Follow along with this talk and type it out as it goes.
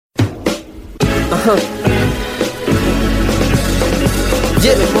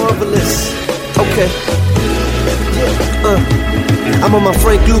Yeah, marvelous. Okay. Yeah, I'm on my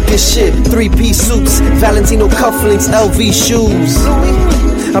Frank Lucas shit. 3-piece suits, Valentino cufflinks, LV shoes.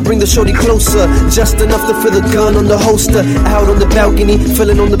 I bring the shorty closer, just enough to feel the gun on the holster. Out on the balcony,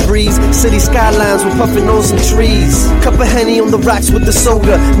 feeling on the breeze. City skylines, we're puffing on some trees. Cup of Henny on the rocks with the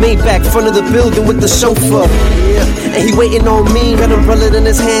soda. Maybach, front of the building with the chauffeur. Yeah, and he waiting on me. Got umbrella in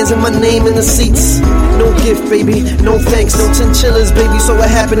his hands and my name in the seats. No gift, baby, no thanks, no chinchillas, baby. So what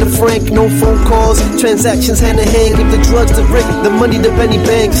happened to Frank? No phone calls, transactions hand in hand. Give the drugs to Rick, the money to Benny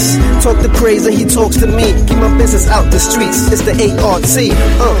Banks. Talk to Trés and he talks to me. Keep my business out the streets. It's the ART.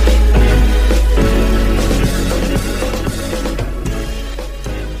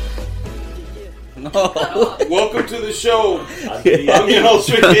 Welcome to the show. I'm your host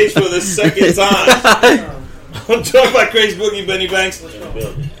Rick H for the second time. I'm joined by Crazy Boogie, Benny Banks,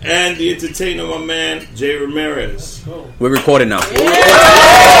 and the entertainer, my man Jay Ramirez. We're recording now. Yeah.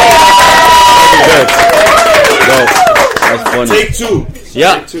 That's funny. Take two.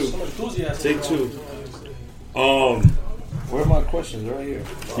 Yeah. Take two. Where are my questions? Right here.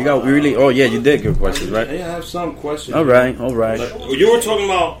 You got really? Oh yeah, you did good questions, right? Yeah, I have some questions. All right. Like, you were talking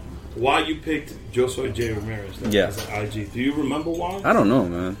about why you picked Yo Soy Jay Ramirez. Yeah. As an IG. Do you remember why? I don't know,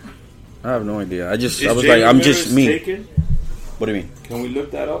 man. I have no idea. I was Jay like, Ramirez I'm just me. Taken? What do you mean? Can we look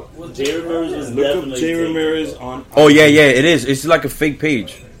that up? Well, Jay Ramirez was look definitely up Jay taken. Ramirez on. Oh yeah, it is. It's like a fake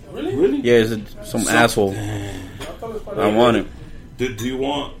page. Really? Yeah, it's some asshole. I want it. Do you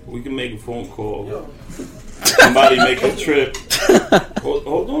want? We can make a phone call. Somebody make a trip.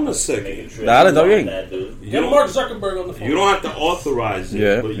 Hold on a second. Dale, está bien. Get Mark Zuckerberg on the phone. You don't have to authorize it.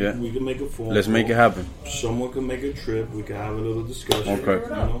 Yeah, but yeah. We can make a phone Let's call. make it happen. Someone can make a trip. We can have a little discussion. Okay. You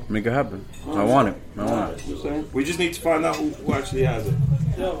know? Make it happen. I want it. I want it. You know what I'm saying? We just need to find out who actually has it.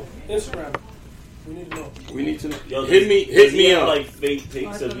 Yo, Instagram. We need to know. We need to know. Yo, hit me he up. Like fake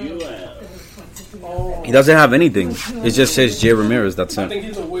pics of you. He doesn't have anything. It just says Jay Ramirez. That's I it. think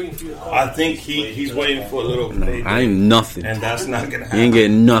he's waiting for you to call. I think he's waiting for a little payday. I ain't nothing. And that's not gonna happen. He ain't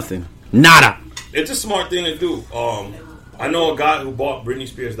getting nothing. Nada. It's a smart thing to do. I know a guy who bought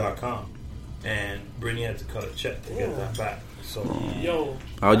BritneySpears.com, and Britney had to cut a check to get that back. So, Yo,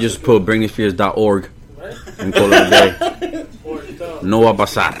 I'll just put BritneySpears.org and call it a day. No va a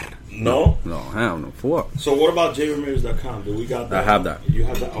pasar. No? No, hell no. For what? So what about JRamirez.com? Do we got that? I have that. You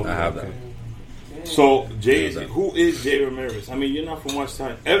have that? Okay, I have okay. that. So, who is Jay Ramirez? I mean, you're not from West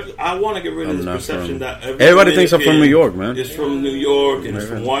Side. I want to get rid of this perception that everybody thinks I'm from New York, man. It's from New York and it's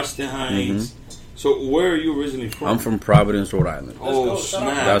from Washington Heights. So, where are you originally from? I'm from Providence, Rhode Island. Oh,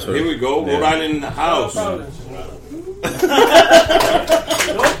 snap. That's Here we go. Yeah. Rhode Island in the house.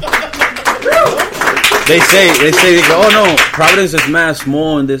 They say, oh no, Providence is mad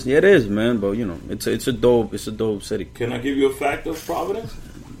small and this. Yeah, it is, man. But you know, it's a dope city. Can I give you a fact of Providence?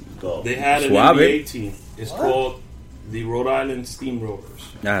 Go. They had an Suave. NBA team. It's called the Rhode Island Steamrollers.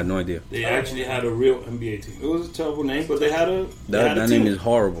 I had no idea. They actually had a real NBA team. It was a terrible name, but they had a That team. name is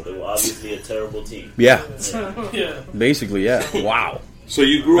horrible. They were obviously a terrible team. Yeah, yeah. basically, yeah. Wow. So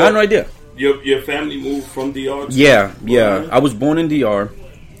you grew I up. had no idea. Your family moved from DR. To Yeah. Island? I was born in DR.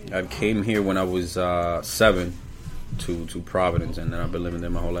 I came here when I was 7 to Providence, and then I've been living there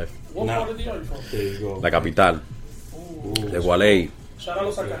my whole life. What part of the are you from? There you go. La capital, de Gualey. Shout out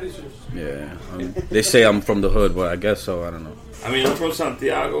los Sacaricios. Yeah, they say I'm from the hood, but I guess so. I don't know. I mean, I'm from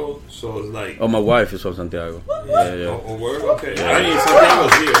Santiago, so it's like. Oh, my wife is from Santiago. Yeah. Oh, word? Okay. I mean,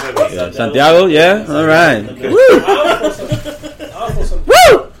 Santiago's here. Heavy. Yeah, Santiago, yeah. All right.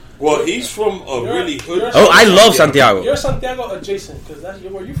 Woo! Well, he's from a really hood. Oh, I love Santiago. You're Santiago adjacent, because that's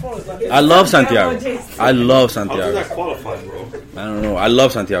where you from. Is not I love Santiago. I love How does Santiago. that qualify, bro? I don't know. I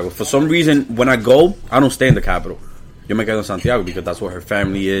love Santiago. For some reason, when I go, I don't stay in the capital. Yo me quedo in Santiago because that's where her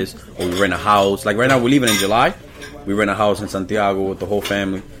family is. Or we rent a house. Like right now, we're leaving in July. We rent a house in Santiago with the whole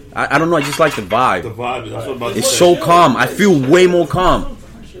family. I don't know. I just like the vibe. The vibe. That's what I'm about to It's say. so calm. I feel way more calm.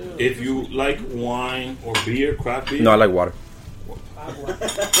 If you like wine or beer, craft beer. No, I like water.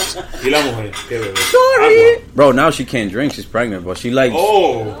 Y la mujer, ¿qué bebe? Sorry. Agua. Bro, now she can't drink. She's pregnant, but she likes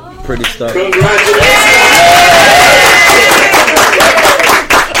pretty stuff.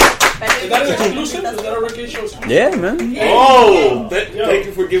 Is that an exclusive? Is that a Rick Show exclusive? Yeah, man. Oh, thank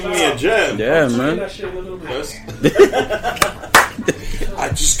you for giving me a gem. Yeah, man. That shit a little bit. I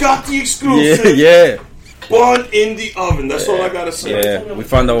just got the exclusive. Yeah. Bun in the oven. That's all I gotta say. Yeah, we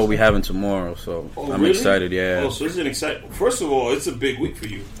found out what we're having tomorrow, so Oh, I'm really? excited. Yeah. Oh, so this is an exciting. First of all, it's a big week for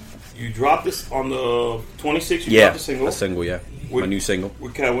you. You dropped this on the 26th. You dropped a single. Yeah. With- My new single.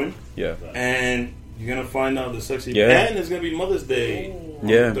 with Kevin, Yeah. and you're gonna find out the sexy. Yeah. And it's gonna be Mother's Day. On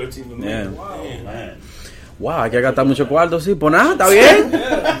Yeah. the 13th of May. Yeah. Man, wow, hay que gastar mucho cuarto, sí, pues nada, está bien.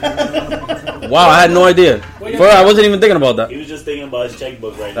 Wow, I had no idea. I wasn't even thinking about that. He was just thinking about his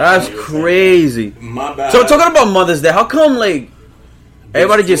checkbook right now. That's crazy. My bad. So talking about Mother's Day, how come like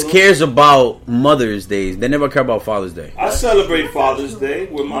everybody just cares about Mother's Days? They never care about Father's Day. I celebrate Father's Day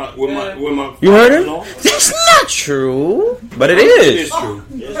with my. You heard him? You know? That's not true, but it It is. is true.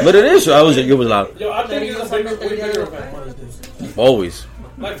 But it is. It was loud. Yo, I think it's a way bigger event Mother's Day. Always.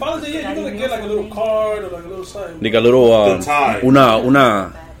 Like Father's Day, yeah, you're gonna get like a little card or like a little sign. Like a little The tie.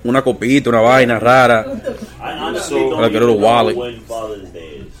 una copita, una vaina rara. I honestly So- don't Like a even little know wallet. when Father's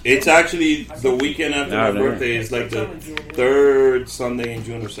Day is. It's actually the weekend after Nah, my man. birthday. It's like the third Sunday in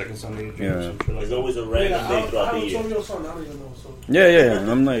June or second Sunday in June. Yeah. Or some shit like There's that. always a Yeah, random day I throughout the haven't year. told your son. I don't even know. So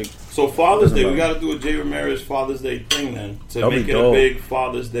Yeah. I'm like, So Father's Day, we Doesn't got to do a Jay Ramirez Father's Day thing then to That'll make be it dope. a big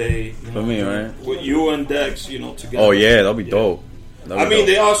Father's Day. You For me, right? With you and Dex, together. oh yeah, that'll be dope. I mean,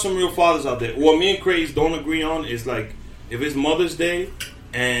 there are some real fathers out there. What me and Craze don't agree on is like if it's Mother's Day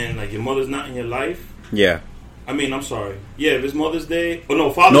and like your mother's not in your life. yeah. I mean, I'm sorry. Yeah, if it's Mother's Day. Oh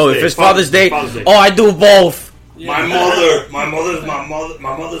no, Father's No, Day. if it's Father's Day, Father's Day. oh, I do both, My mother's my mother.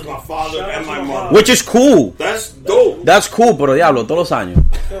 My mother's my father Shout out and to my my mother. mom. which is cool. That's dope. That's cool, pero diablo, todos los años.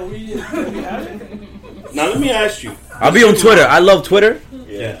 can we have it? Now let me ask you. I'll be on Twitter. I love Twitter,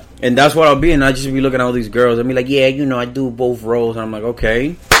 Yeah. and that's what I'll be. And I just be looking at all these girls and be like, yeah, I do both roles. And I'm like,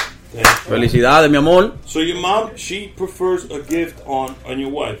 okay, felicidades, mi amor. So your mom, she prefers a gift on your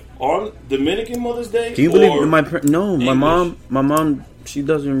wife on Dominican Mother's Day. Do you or believe my English? mom, she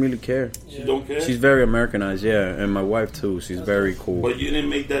doesn't really care. She don't care. She's very Americanized, yeah, and my wife too. She's very cool. But you didn't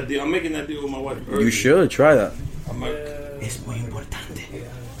make that deal. I'm making that deal with my wife. Early. You should try that. Es muy importante.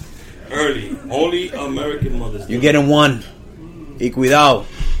 Early, only American Mother's Day. You getting one. Y cuidado.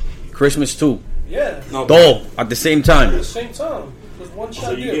 Christmas too. Yeah, no, Todo at the same at the time. same time. With one So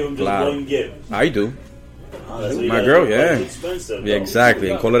shot you give deal. him just Claro. one gift. I do. That's what you My gotta girl, do. yeah. It's expensive, Yeah, bro.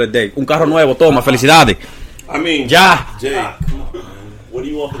 exactly. En color de day. Un carro nuevo, toma, felicidades. I mean, Ya. Jay, come on, man. What do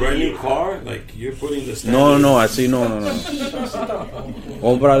you want for the Brand new year? car, like you're putting the No, así no.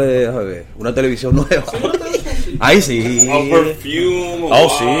 Cómprale, a ver, una televisión nueva. Ahí sí. A perfume. Oh,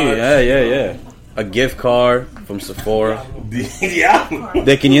 sí, yeah. A gift card from Sephora yeah.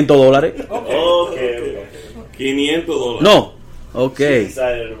 de $500. Okay. $500. No. Okay.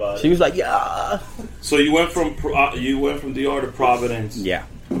 Excited about She it. was like, yeah. So you went from DR to Providence. Yeah.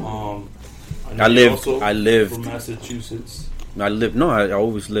 And I you lived- also I lived- from Massachusetts. I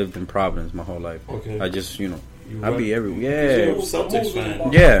always lived in Providence my whole life. Okay. I just, I rep- be everywhere. You're a Yeah. Celtics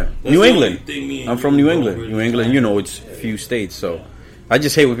fan. Yeah. That's New the England. only thing me and I'm you from New don't England. really New England, understand. it's few states, so I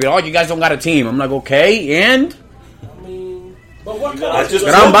just hate when people, you guys don't got a team. I'm like, okay, and I mean, but what kind I of just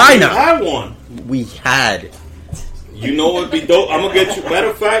But I'm told you buying you now. had one. we had. You know what'd be dope? I'm gonna get you. Matter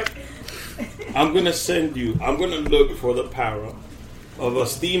of fact, I'm gonna look for the power of a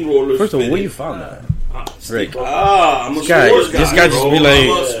steamroller. First of all, where spinning. you found that? Rick. I'm a This guy- sports guy. this guy just bro. be like-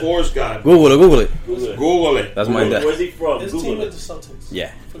 I'm a sports guy. Google it. Google it. That's my dad. Where's he from? his Google team it. is the Celtics?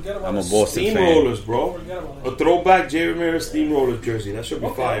 Yeah. Forget about I'm a it. Boston fan. Steamrollers, bro. Forget about A it. throwback Jay Ramirez Steamrollers jersey. That should be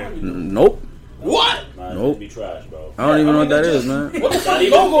fire. Nope. What? Nah, Nope. it'd be trash, bro. I don't even know what that is, man. What the fuck Not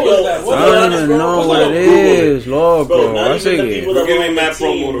even- logo is that? I What don't even know what it is, Bro, loco. not I even say the it. people We're that giving run mad the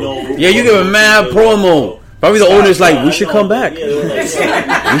team promo, know though. who Yeah, you give a mad promo. Probably the owner's like, we should come back. Yeah, they're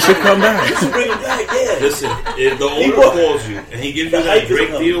like, We should come back. bring it back, yeah. Listen, if the owner calls you and he gives you The that hype is great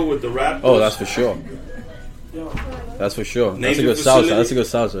coming. deal with the Raptors, Oh, that's for sure. Yo, That's for sure. Name That's a your good salsa. facility. That's a good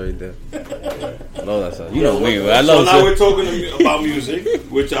salsa right there. I love that salsa. You know me. I so love now we're salsa. talking about music,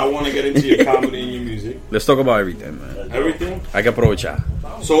 which I want to get into your comedy and your music. Let's talk about everything, man. Everything. Hay que aprovechar.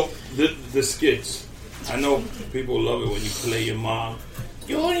 So the skits, I know people love it when you play your mom.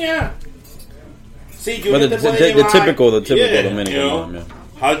 Junior. See, Junior, But the typical yeah, Dominican you know? mom, yeah.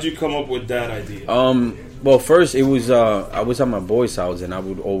 How'd you come up with that idea? Well, first it was I was at my boy's house and I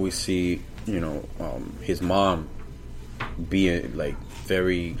would always see his mom being like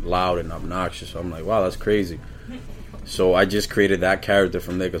very loud and obnoxious. So I'm like, wow, that's crazy. So I just created that character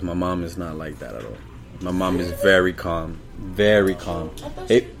from there because my mom is not like that at all. My mom is very calm, very calm.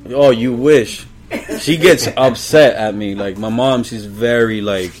 Oh, you wish. She gets upset at me. Like my mom, she's very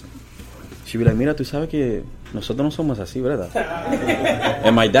like. She be like, mira, tú sabes que nosotros no somos así, ¿verdad?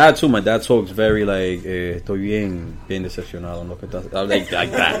 And my dad too. My dad talks very like, estoy bien decepcionado en lo que estás. Like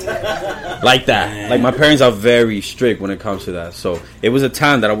that. Like that. Like my parents are very strict when it comes to that. So it was a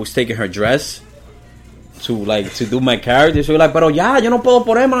time that I was taking her dress to do my character. So like, pero ya, yo no puedo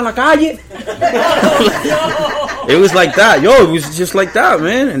ponerme en la calle. It was like that. Yo, it was just like that,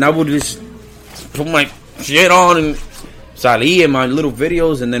 man. And I would just put my shit on and salí in my little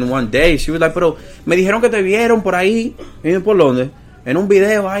videos, and then one day she was like, pero me dijeron que te vieron por ahí, y yo, ¿por dónde? En un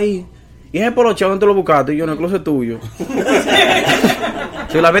video ahí. Y ese poloche, ¿dónde te lo buscaste? Y yo, en el closet tuyo.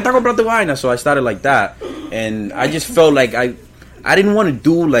 So, like, vete a comprar tu vaina. So I started like that. And I just felt like I didn't want to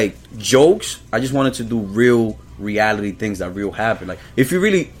do, like, jokes. I just wanted to do real reality things that real happen. Like, if you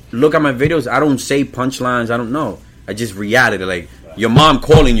really look at my videos, I don't say punchlines. I don't know. I just reality. Like, your mom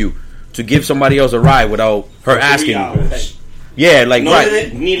calling you to give somebody else a ride without her asking you. Yeah, like, No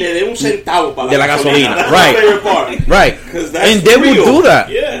right. ni le dé un centavo para De la gasolina. That's Right. my favorite part. Right. 'Cause that's And they would real. do that.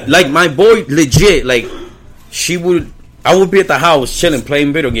 Yeah. Like, my boy, legit, like, I would be at the house chilling,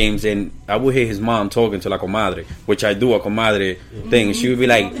 playing video games, and I would hear his mom talking to la comadre, which I do a comadre thing. And she would be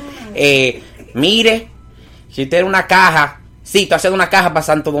like, mire, si tiene una caja, sí, tú haces una caja para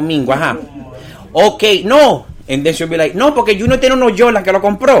Santo Domingo, ajá. Ok, no. And then she'll be like, no, porque Junior tiene unos Jordan que lo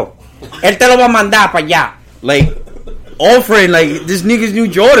compró. Él te lo va a mandar para allá. Like, offering, like, this nigga's new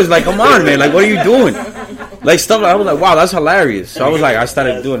Jordans. Like, come on, man. Like, what are you doing? Like, stuff. I was like, wow, that's hilarious. So I was like, I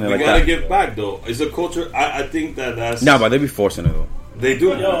started doing it You like gotta that. give back, though. It's a culture. I think that's... No, but they be forcing it, though. They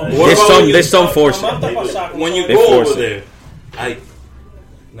do. There's some forcing. When you They go force over it. there,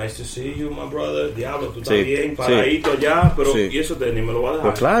 nice to see you, my brother. Diablo, tú estás Sí, bien, sí. paradito allá, pero Sí. y eso te ni me lo va a dejar.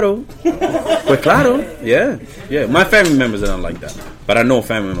 Pues claro. Yeah. My family members are not like that. But I know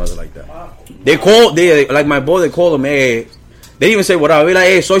family members are like that. They like my boy, they call him, hey. They didn't even say what up. They like,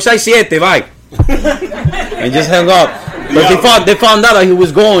 hey, soy 6'7", bye. And just hung up. But they found out that he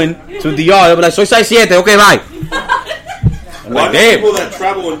was going to the yard. They were like, soy 6'7", okay, bye. I'm Why like, do damn. people that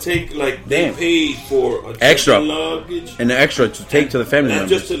travel and take, like, they Damn. pay for a Extra. luggage? And the extra to take to the family That's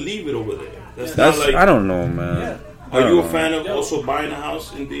members. just to leave it over there. That's That's, not like... I don't know, man. Are you a fan of also buying a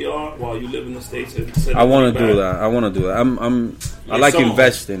house in DR while you live in the States? And I want to do that. I Like like some-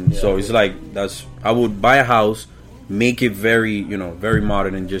 investing. So it's like I would buy a house, make it very, very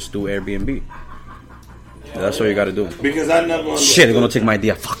modern, and just do Airbnb. That's what you got to do. Because I never... Shit, they're gonna take my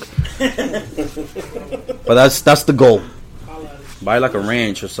idea. Fuck. But that's the goal. Buy like a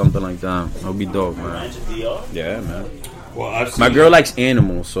ranch or something like that. That'll be dope, man. Yeah, man. Well, I've My seen- girl likes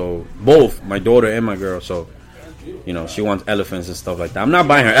animals, so both my daughter and my girl. So she wants elephants and stuff like that. I'm not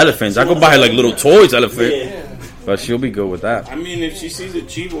buying her elephants. I could buy her like little toys elephant, but she'll be good with that. I mean, if she sees a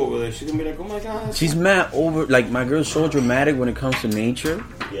chivo over there, she's gonna be like, "Oh my god!" She's mad over, like, my girl's so dramatic when it comes to nature.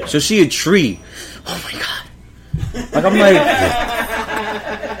 So see a tree. Oh my god. Like,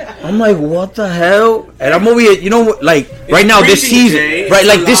 I'm like, what the hell? And I'm over here, like, right now, this breathing season, day, right, it's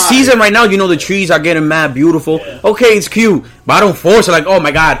like, this alive. season right now, the trees are getting mad beautiful. Okay, it's cute, but I don't force it, like, oh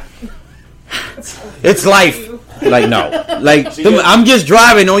my god. It's life. Like, no. Like, I'm just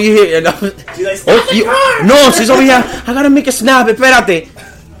driving, all you hear. No, she's over here, I gotta make a snap, espérate.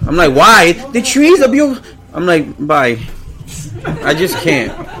 I'm like, why? The trees are beautiful. I'm like, bye. I just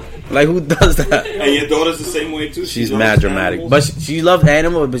can't. Like, who does that? And your daughter's the same way too. She's She mad loves dramatic. animals. But she loves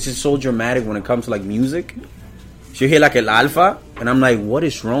animals, but she's so dramatic when it comes to, like, music. She'll hear, like, el alfa, and I'm like, what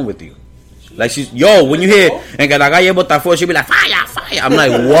is wrong with you? Like, when you hear, en que la calle bota fuego, she'll be like, fire, fire. I'm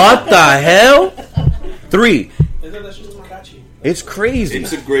like, what the hell? 3. It's crazy.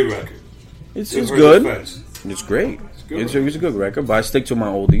 It's a great record. It's In her good. defense. It's great. good. It's a good record, but I stick to my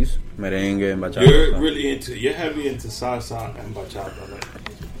oldies, merengue and bachata. You're heavy into salsa and bachata. Like,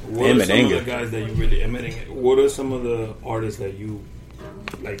 what And are some of merengue. the guys that you really and merengue? What are some of the artists that you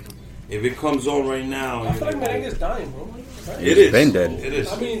like? If it comes on right now, I feel like you're merengue is dying, bro. Right? it is. been dead. It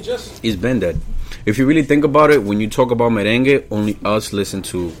is. I mean, just It's been dead. If you really think about it, when you talk about merengue, only us listen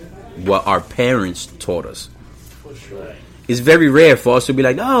to what our parents taught us. for sure. It's very rare for us to be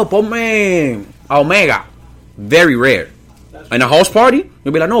like, oh, ponme Omega. Very rare. In a house party,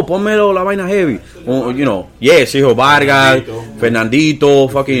 you'll be like, no, ponme la vaina heavy. Or, Sergio Vargas,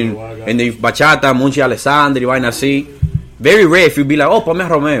 Fernandito, fucking, and the bachata, Monchi Alessandri, vaina así. Very rare if you be like, oh, ponme a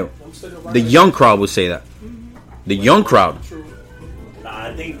Romeo. The young crowd would say that. The young crowd. Nah,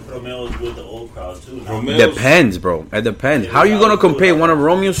 I think Romeo's with the old crowd too. Now. Romeo's- Depends, bro. It depends. How you gonna compare one of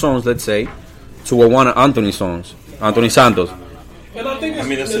Romeo's songs, let's say, to one of Anthony's songs? Anthony Santos. And I think I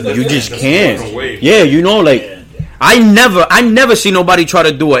mean, that's it's You just That's a can't. different wave. Yeah, I never see nobody try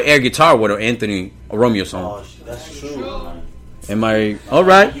to do an air guitar with an Anthony Romeo song. Oh, that's true. Man. Am I all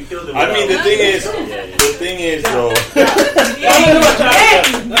right? You killed it. I mean, the thing is, though.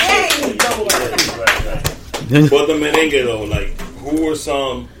 But the merengue though, like, who were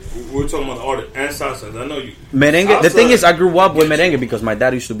some? We're talking about artists and salsa. I know you. Merengue. The Salsa- thing is, I grew up with merengue because my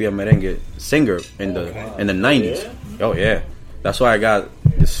dad used to be a merengue singer in the 90s. Oh yeah, that's why I got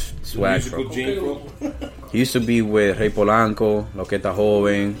this swag musical from. gene from. He used to be with Rey Polanco, Loqueta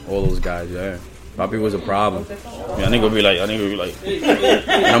Joven, all those guys. Yeah, Papi was a problem. Yeah, nigga would be like,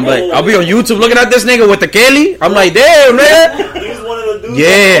 and I'm like, I'll be on YouTube looking at this nigga with the Kelly. I'm like, damn, man.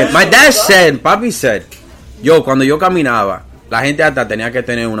 Yeah, my dad said, Papi said, yo, cuando yo caminaba, la gente hasta tenía que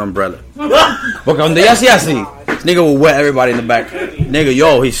tener una umbrella. Porque cuando ella hacía así, this nigga would wet everybody in the back. Nigga,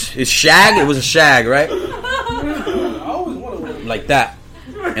 yo, his shag, it was a shag, right? Like that.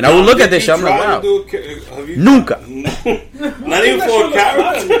 And I would look at this shit, I'm like, wow. Nunca. Not even for a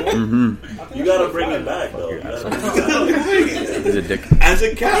character. You gotta bring it back, though. He's a dick. As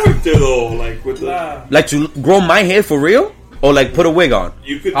a character, though, like with the... Like to grow my hair for real? Or like put a wig on?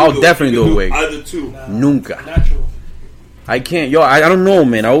 I'll definitely do a wig. Either two. Nunca. Natural. I can't. Yo, I don't know,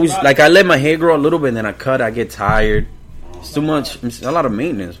 man. I always, like, I let my hair grow a little bit and then I cut. I get tired. It's too much. It's a lot of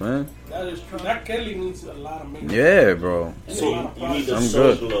maintenance, man. That is true. That Kelly needs a lot of maintenance. Yeah, bro. So you need the I'm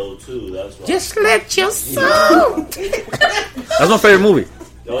soul good. glow, too. That's why. Just let your soul. That's my favorite movie.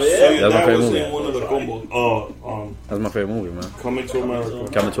 Oh, yeah? That's my favorite was movie. in one of the combos. That's my favorite movie, man. Coming to America.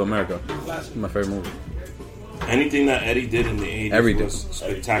 Coming to America. My favorite movie. Anything that Eddie did in the 80s Everything. was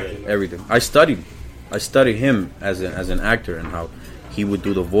spectacular. Everything. I studied him as an actor and how he would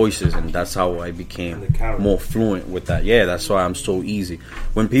do the voices, and that's how I became more fluent with that. Yeah, that's why I'm so easy.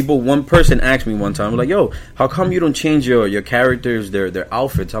 When one person asked me one time, like, yo, how come you don't change your characters, their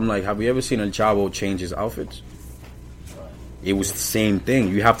outfits? I'm like, have you ever seen El Chavo change his outfits? It was the same thing.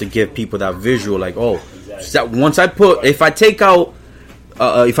 You have to give people that visual, like, oh, once if I take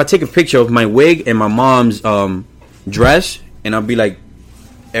a picture of my wig and my mom's dress, and I'll be like,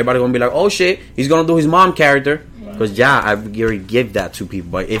 everybody gonna be like, oh shit, he's gonna do his mom character. Because I already give that to people.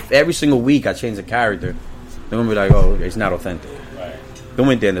 But if every single week I change a character, they're gonna be like, oh, it's not authentic. Don't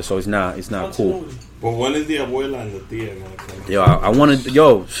entiende, so it's not cool. But when is the abuela and the tia gonna come? Yo, I'm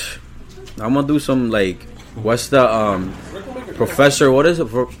gonna do some, like, what's the professor? What is it?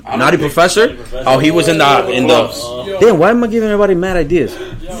 Naughty Professor? Oh, he was in the. Damn, why am I giving everybody mad ideas?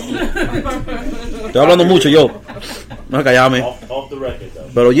 Estoy hablando mucho, yo. No callame. Off the record, though.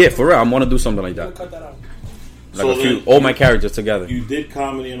 But yeah, for real, I'm gonna do something like that. Like all my characters together. You did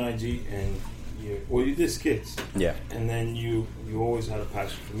comedy on IG, and you did skits. Yeah. And then you always had a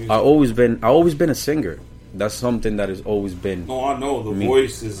passion for music. I always been a singer. That's something that has always been. No, I know the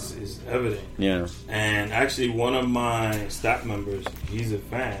voice is evident. Yeah. And actually, one of my staff members, he's a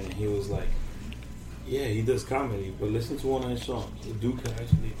fan, and he was like, "Yeah, he does comedy, but listen to one of his songs. The dude can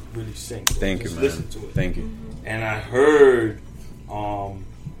actually really sing. So Thank you, man. Listen to it. Thank you." And I heard,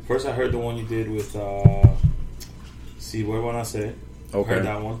 first I heard the one you did with, See What When I Say. Okay. Heard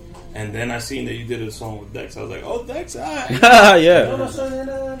that one. And then I seen that you did a song with Dex. I was like, oh, Dex, yeah.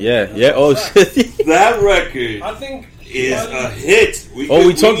 Yeah. Oh, shit. That record, I think, is a hit. We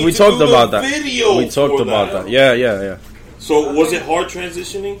talked about that. We talked about that. Yeah. So was it hard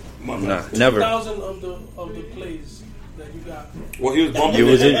transitioning? Nah, never. 2,000 of the plays that you got. Well, he was bumping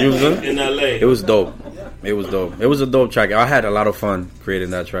in LA. It was dope. It was dope. It was a dope track. I had a lot of fun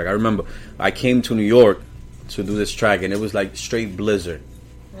creating that track. I remember I came to New York to do this track, and it was like straight blizzard.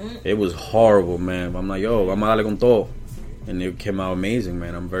 It was horrible, man. I'm like, yo, vamos a darle con todo. And it came out amazing,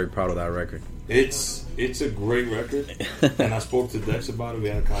 man. I'm very proud of that record. It's a great record. And I spoke to Dex about it. We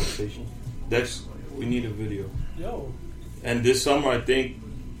had a conversation. Dex, we need a video. Yo. And this summer, I think,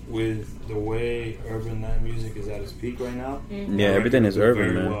 with the way urban night music is at its peak right now. Yeah, everything is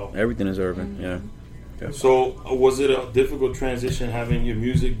urban, man. Well. Everything is urban, yeah. So, was it a difficult transition having your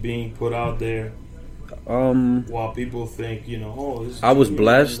music being put out there? While people think, this is I was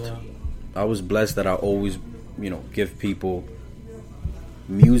blessed. I was blessed that I always, give people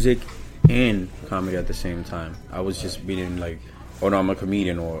music and comedy at the same time. I was just being like, oh no, I'm a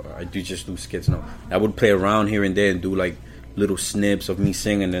comedian, or I do skits. No, I would play around here and there and do like little snips of me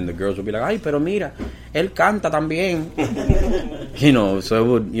singing, and the girls would be like, ay, pero mira, él canta también.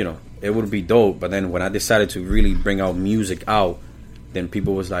 So it would be dope. But then when I decided to really bring out music out, then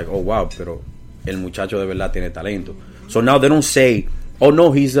people was like, oh wow, pero el muchacho de verdad tiene talento. So now they don't say, oh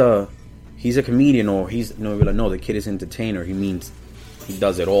no, he's a comedian, or no, the kid is an entertainer. He means he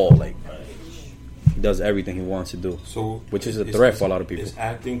does it all. Like, he does everything he wants to do. So, which is a threat for a lot of people. Is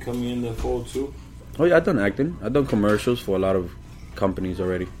acting coming in the fold too? Oh yeah, I've done acting. I've done commercials for a lot of companies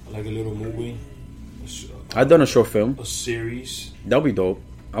already. Like a little movie? I've done a short film. A series? That'll be dope.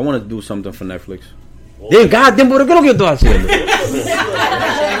 I want to do something for Netflix. Damn, goddamn, ¿qué es lo que yo estoy haciendo?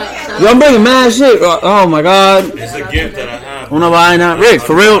 Yo, I'm bringing mad shit. Oh my God. It's a gift that I have. Una vaina. Rick,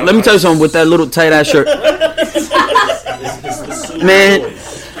 for real, let me tell you something with that little tight ass shirt. Man,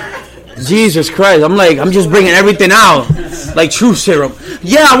 Jesus Christ. I'm just bringing everything out. Like True Serum.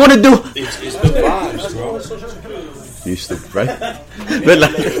 Yeah, I want to do. It's the vibes, bro. You stupid, right? But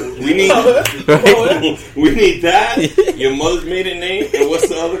like, we need right? We need that. Your mother's maiden name, and what's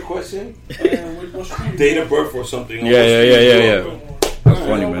the other question? Date of birth or something. Yeah. That's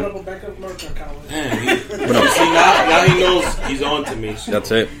funny, man. See, now he knows he's on to me. So.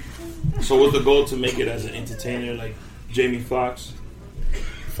 That's it. So what's the goal to make it as an entertainer like Jamie Foxx?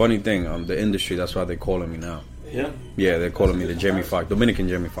 Funny thing, the industry, that's why they're calling me now. Yeah? Yeah, they're calling me the Jamie Foxx, Dominican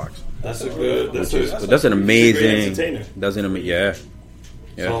Jamie Foxx. That's a good... That's an amazing... entertainer. That's an amazing... Yeah.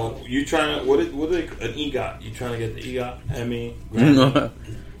 So you trying to... What an EGOT? You trying to get the EGOT, Emmy, Grammy?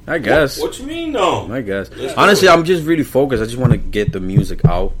 I guess. What you mean, no? I guess. Honestly, I'm just really focused. I just want to get the music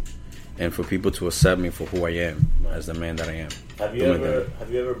out and for people to accept me for who I am as the man that I am. Have you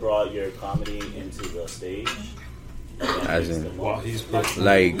ever brought your comedy into the stage? As in, he's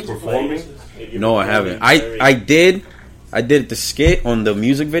like performing? No, I haven't. I did the skit on the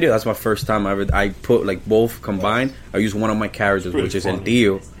music video. That's my first time I put like both combined. I used one of my characters, which is El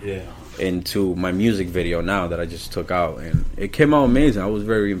Dio, into my music video now that I just took out, and it came out amazing. I was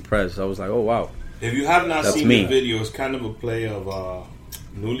very impressed. I was like, oh wow. If you have not seen the video, it's kind of a play of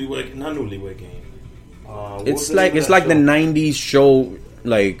Newlywed Game. It's like the 90s show,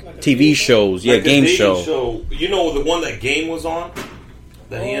 like TV shows, like game show. You know the one that Game was on,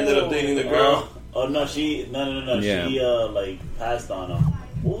 that he ended up dating the girl. No. Yeah. She like passed on him.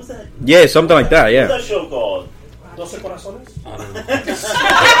 What was that? Yeah, something like that. Yeah. What's that show called? 12 Corazones? I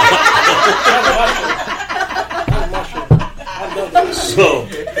don't know. So,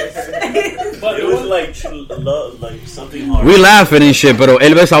 but it was like like something hard. We laughing and shit, pero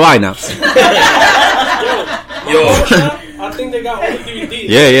él ve esa vaina. I think they got all the DVDs.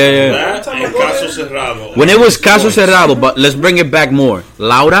 Yeah. That and Caso Cerrado. When it was Caso Cerrado, but let's bring it back more.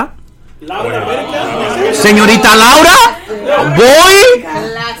 Laura? Señorita Laura? Boy?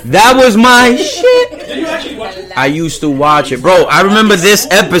 That was my shit. Did you actually watch it? I used to watch it. Bro, I remember this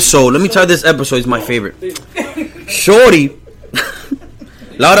episode. Let me tell you, this episode is my favorite. Shorty.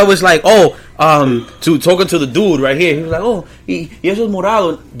 Laura was like, talking to the dude right here. He was like, y esos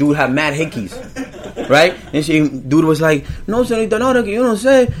morados. Dude had mad hickeys. Right? And dude was like, no, señorita Laura, que yo no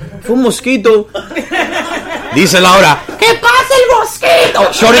sé. Fue un mosquito. Dice Laura, ¿qué pasa el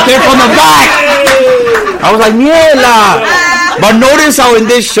mosquito? Shorty came from the back. I was like, mierda. But notice how in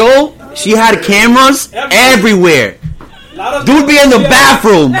this show, she had cameras everywhere. Dude be in the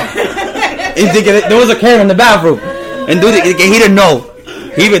bathroom. There was a camera in the bathroom. And dude, he didn't know.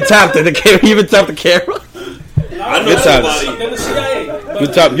 He even tapped the camera. I know somebody.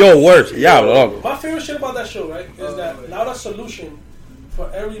 Good time. Yo, worse. Yeah, my favorite shit about that show, right, is that Laura's solution for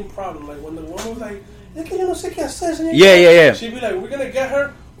every problem. Like when the woman was like, es que yo no sé qué hacer, señor. Yeah. She'd be like, we're gonna get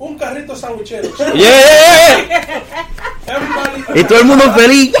her un carrito sandwichero. Yeah. Everybody. Y todo el mundo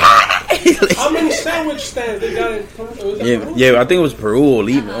feliz. How many sandwich stands they got in Peru? Yeah, I think it was Peru or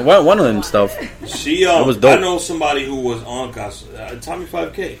even one of them stuff. It was dope. I know somebody who was on Tommy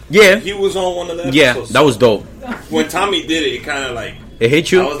 5K. Yeah. He was on one of the episodes. Yeah, that was dope. When Tommy did it kind of like... It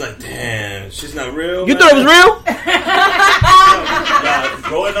hit you? I was like, damn, she's not real. You thought it was real?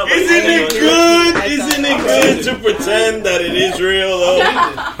 Isn't it good to pretend that it is real though?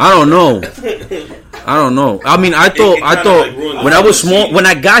 I don't know. I mean, I thought when I was small, when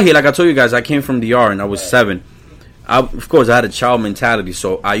I got here, like I told you guys, I came from DR and I was 7. Of course, I had a child mentality,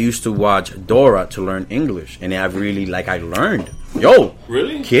 so I used to watch Dora to learn English, and I really I learned. Yo,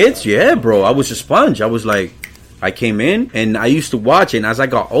 really? Kids, yeah, bro. I was a sponge. I was like, I came in and I used to watch it, and as I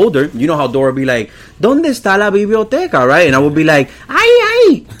got older, you know how Dora be like, ¿Dónde está la biblioteca? Right? And I would be like,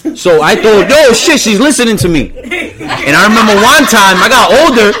 ay. So I thought, yo, shit, she's listening to me. And I remember one time, I got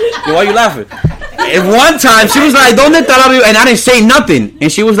older. Yo, why are you laughing? And one time, she was like, ¿Dónde está la biblioteca? And I didn't say nothing.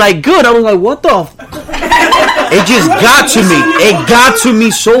 And she was like, good. I was like, what the It just got to me. It got to me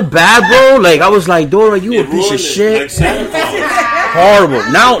so bad, bro. Like, I was like, Dora, you a piece of shit. Horrible.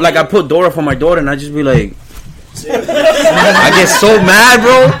 Now, like, I put Dora for my daughter, and I just be like, I get so mad,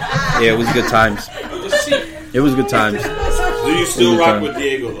 bro. Yeah, it was good times. It was good times. Do you still rock with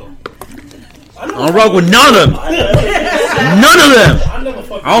Diego though? I don't rock with none of them. None of them.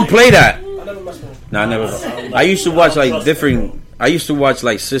 I don't play that. No, I never. I used to watch like different. I used to watch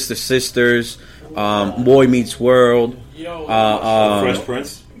like Sisters, Boy Meets World, Fresh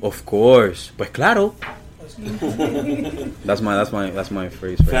Prince. Of course, pues claro. That's my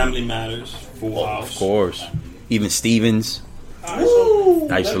phrase. Family Matters, Full House. Of course. Even Stevens. I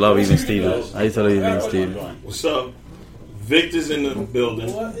used to love Even Stevens. What's up? Victor's in the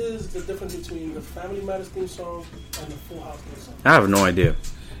building. What is the difference between the Family Matters theme song and the Full House theme song? I have no idea.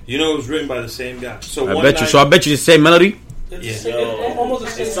 You know, it was written by the same guy. So I bet you the same melody. It's Yeah. almost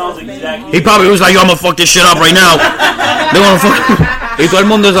the same. It sounds exactly. He probably was like, yo, I'm gonna fuck this shit up right now. They're gonna fuck. Y todo el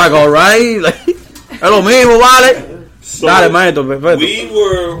mundo es like, alright. Like, es lo mismo, vale. So Dale, maestro, perfecto. we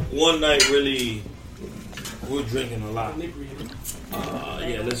were one night we were drinking a lot.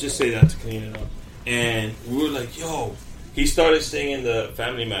 Yeah, let's just say that to clean it up. And we were like, yo, he started singing the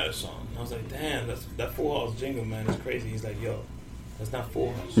Family Matters song. And I was like, damn, that Full House jingle, man, is crazy. He's like, yo, that's not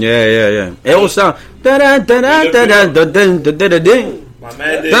Full House. Yeah. It all sound. Da da da da da da da da da da da. My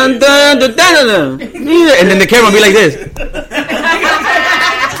man did. Dun, dun, dun, dun, dun, dun. And then the camera be like this.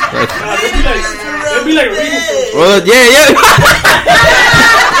 It'd be like reading from Well, yeah.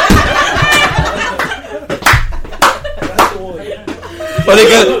 Or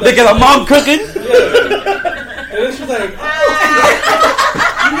they get a mom cooking. And then she's like, you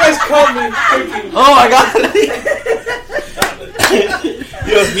guys caught me thinking. Oh my god.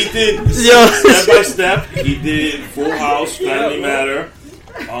 Yo, he did step by step. He did Full House, Family Matter.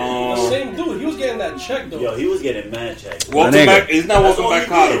 The same dude, he was getting that check though. Yo, he was getting mad check. Welcome back. It's not Welcome Back,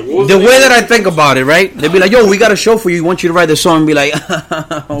 Carter. The way that I think about it, right? They'd be like, yo, we got a show for you. We want you to write the song. And be like,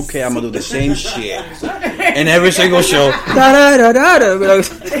 okay, I'm going to do the same shit. And every single show. Da-da-da-da-da. Be like,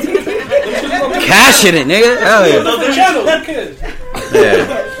 cashing it, nigga. Hell yeah. The channel, who cares?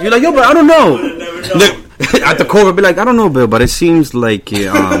 Yeah. You're like, yo, but I don't know. At the core, be like, I don't know, Bill, but it seems like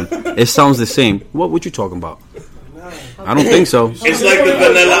it sounds the same. What you talking about? I don't think so. It's like the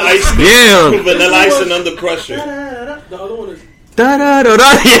Vanilla Ice. Yeah. Vanilla Ice and Under Pressure. The other one is Da da da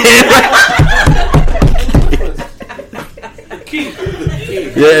da.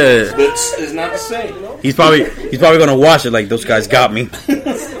 Yeah. But it's not the same. He's probably gonna watch it like those guys got me.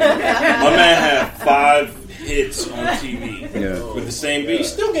 My man had 5 hits on TV with the same beat.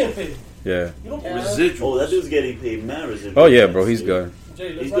 he's still getting paid. Yeah. Residual. Oh, that dude's getting paid mad residual. Oh yeah, bro, he's good.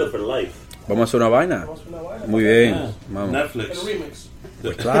 Jay, He's good for life. Vamos a hacer una vaina. Muy bien. Vamos. Netflix. And a remix.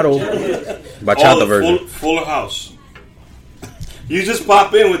 Pues claro. All Bachata the version. Fuller House. You just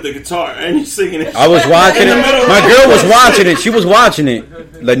pop in with the guitar and you're singing it. I was watching it. My girl was watching it. She was watching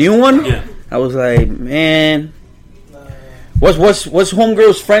it. The new one. Yeah. I was like, man. What's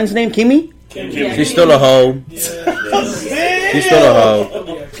homegirl's friend's name? Kimmy? She's still a hoe. She's still a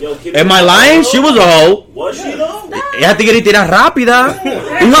hoe. Yo, Am I lying? She was a hoe. Was she though? Ella te quiere tirar rápida.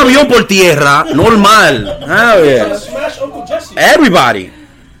 Un avión por tierra. Normal. Hell yeah. Smash Uncle Jesse. Everybody.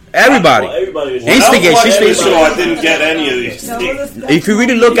 Everybody was Instigate. She's So instigate. I didn't get any of these things. If you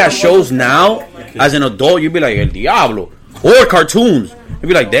really look at shows now, as an adult, you'd be like, El Diablo. Or cartoons. You'd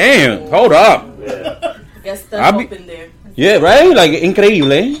be like, damn, hold up. Got stuff I'll be- up in there. Yeah, right? Like,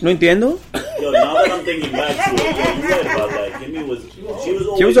 increíble, ¿eh? No entiendo. Yo, now that I'm thinking back to it, yeah, you right about that. Kimmy was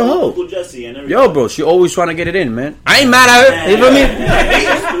She was a hoe. Uncle Jesse and everything. Yo, bro, she always trying to get it in, man. I ain't mad at her. You feel me?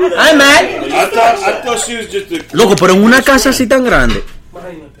 I ain't mad. I thought she was just a... Loco, pero en una casa así tan grande,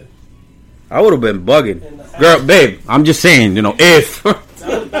 Imagínate. I would have been bugging. Girl, babe, I'm just saying, if.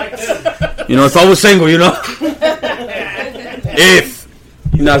 If I was single, If.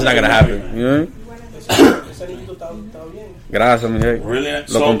 It's not gonna happen, Ese niñito está bien. Gracias, mi rey. Really?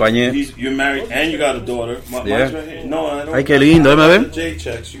 Lo acompañé. You're married and you got a daughter. Mine's Yeah. right here. No, I don't. Ay, qué lindo, déjame ver. J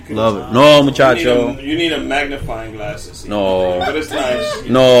checks. You can Love it. No, muchacho. You need a magnifying glass to see. No. But it's nice.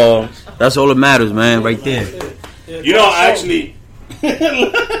 No, that's all that matters, man, right there. You know, actually,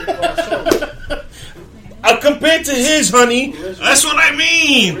 compared to his, honey, that's what I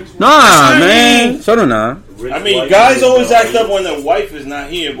mean. Nah, man. So do not. I mean, guys always act up when their wife is not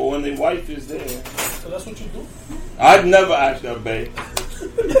here, but when their wife is there, So that's what you do? I'd never act up, babe.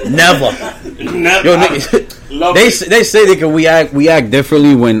 Never. Never. Yo, I nigga, love they it. say that we act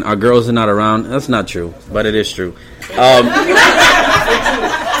differently when our girls are not around. That's not true, but it is true. You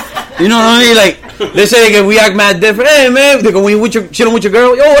know what I mean? Like, they say that we act mad different. Hey, man, when you chilling with your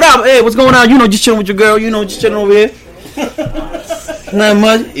girl, yo, what up? Hey, what's going on? Just chilling with your girl. Just chilling over here. Not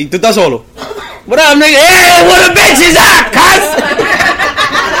much. Y tú estás solo. What up, nigga? Hey, what the bitch is at, cuz?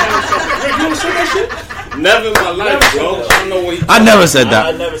 Never in my life, bro. I don't know what you I never said that.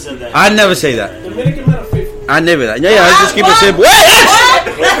 I never said that. I never say that. Dominican man are faithful. I never that. Yeah, I just keep it simple.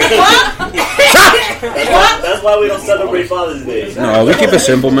 That's why we don't celebrate Father's Day. No, we keep it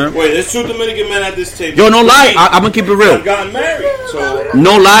simple, man. Wait, there's 2 Dominican men at this table. Yo, no lie. I'm gonna keep it real. I've gotten married, so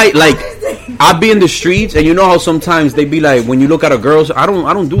No lie. Like, I be in the streets, and you know how sometimes they be like, when you look at a girl, I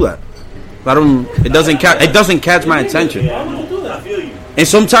don't do that. It doesn't catch my attention. I feel you. And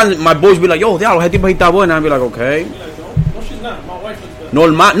sometimes my boys be like, yo, diablo, esa tipa está buena. I be like, okay. No, she's not. My wife is good. No,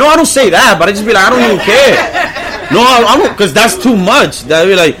 I don't say that, but I just be like, I don't even care. No, I don't, because that's too much. That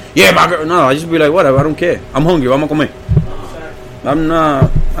be like, yeah, my girl. No, I just be like, whatever, I don't care. I'm hungry, vamos a comer. I'm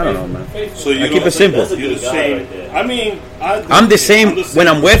not. I don't know, man. So you I keep it simple. That's a You're good the guy same. right there. I mean, I'm the same when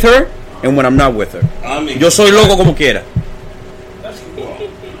I'm with her and when I'm not with her. I mean, Yo soy loco como quiera.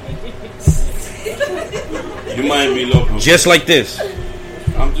 You might be local. Just like this.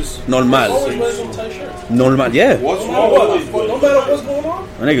 I'm just. Always Normal. wear some tight shirts. Normal. Yeah. What's No wrong? matter what, no matter what's going on.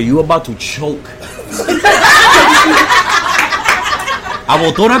 Nigga, you about to choke.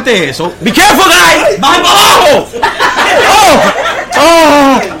 Abotónate eso. Be careful, guys. Baja para abajo.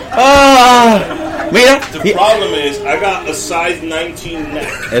 Mira. The problem is, I got a size 19 neck.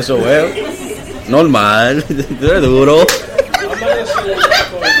 Eso es. Normal. Tú eres duro. I'm not gonna say what it's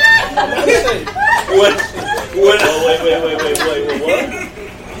called. I'm not gonna say. When, Wait, what? I'm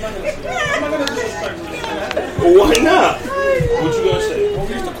not gonna disrespect you. why not? What you gonna say? What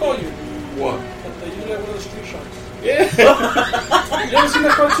we used to call you? What? That you like one of the street sharks. Yeah. You ever seen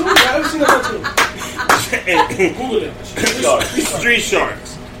that cartoon? Yeah, I ever seen that cartoon. Google it. Street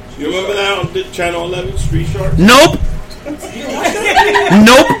Sharks. You remember that on Channel 11? Street Sharks. Nope.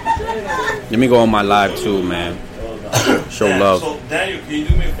 Nope. Let me go on my live too, man. Show love. So Daniel, can you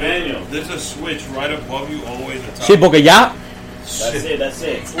do me a favor? There's a switch right above you, always at the top. Sí, porque ya. That's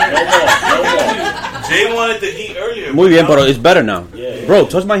it. No more. Jay wanted the heat earlier. Muy bien, pero it's better now. Yeah. Bro,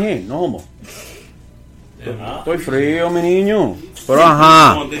 touch my hand. No homo. Estoy frío, mi niño. Pero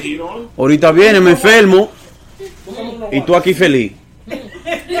ajá. Want the heat on? Ahorita viene, me enfermo. Y tú aquí feliz.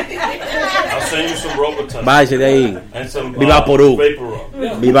 I'll send you some Robotuss. Váyase de ahí. And some Viva Porú. Vapor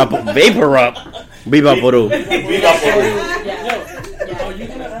Up. Vapor up. Viva Porú. Viva Porú. Are you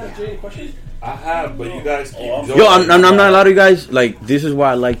gonna ask Jay a question? I have, but you guys keep joking. Yo, I'm not a lot of you guys. Like, this is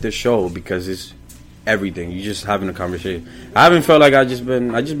why I like the show, because it's everything. You just having a conversation. I haven't felt like I just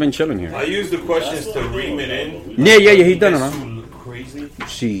been chilling here. I use the questions to ream it in. Yeah, he done it, It's huh? too crazy.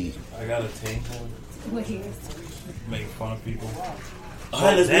 See. I got a tank on. Make fun of people.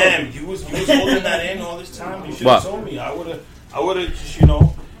 Alright, let's Damn, you was holding that in all this time. You should What? have told me. I would have just,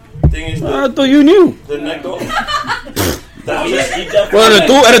 thing is I the thought you knew. neck off.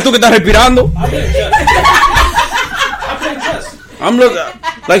 Well, eres tú que estás respirando. I play chess. I'm looking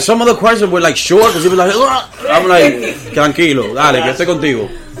like some of the questions were like short because he was like, "Ugh." I'm like, tranquilo, dale, que estoy contigo.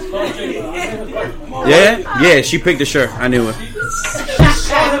 Yeah, she picked the shirt. I knew it.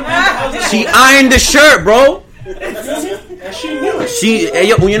 She ironed the shirt, bro. And she knew it.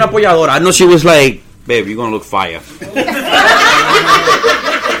 Ella una apoyadora. I know she was like, babe, you're gonna look fire.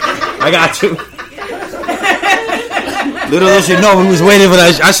 I got you. Little does she know, we was waiting for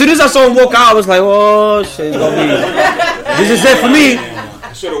that. As soon as I saw him walk out, I was like, oh shit, it's gonna be. This is it for me.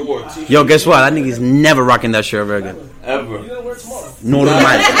 I should have wore t-shirt. Yo, guess what? That nigga's never rocking that shirt ever again. Ever. You're gonna wear it tomorrow. No,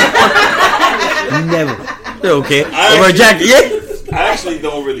 never. Okay. I Over a jacket, yeah. I actually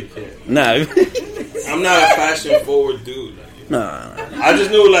don't really care. Nah. I'm not a fashion forward dude. Nah. I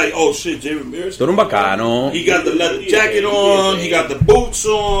just knew like, oh shit, Jay Ramirez. Tú eres un bacano. He got the leather jacket on. He got the boots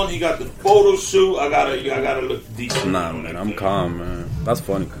on. He got the photo shoot. I gotta look decent. Nah, man, I'm calm, man. That's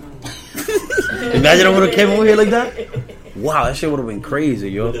funny. Imagine I would have came over here like that. Wow, that shit would have been crazy,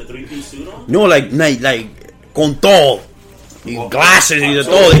 yo. The 3-piece suit on? No, like con todo. Y glasses y de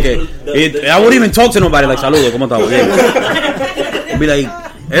todo. I wouldn't even talk to nobody like, saludo, ¿cómo estamos? Bien. Be like,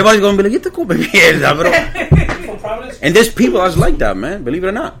 everybody's gonna be like, ¿qué te come mierda, bro? From Providence? And there's people that's like that, man. Believe it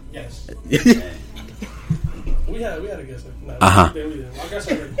or not. Yes. We had a guest. No, Uh-huh. we didn't. Our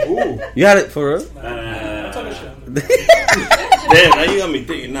guest already. Ooh. You had it for real? I'm talking shit. Damn, now you got me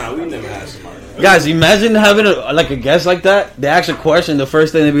thinking. Nah, we never had somebody. Guys, imagine having a guest like that. They ask a question. The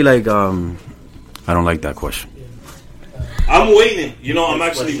first thing they be like, I don't like that question. I'm waiting. I'm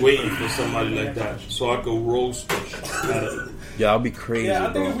actually waiting for somebody like that so I could roast. Yeah, I'll be crazy, Yeah,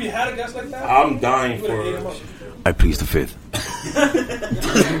 I think if bro. we had a guest like that, I'm dying we would have ate him for up. I please the fifth.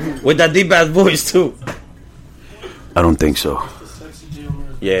 With that deep ass voice too. I don't think so. Sexy Jay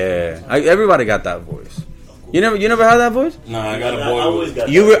Ramirez. Yeah, everybody got that voice. You never had that voice. Nah, I got a I boy. always with got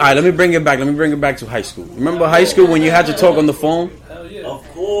All right, let me bring it back. Let me bring it back to high school. Remember high school when you had to talk on the phone Hell yeah. Of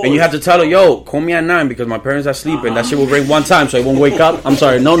course. and you had to tell her, "Yo, call me at 9 because my parents are sleeping." That shit will ring one time, so it won't wake up. I'm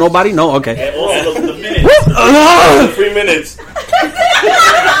sorry. No, nobody. No, okay. And also the minutes. 3 minutes.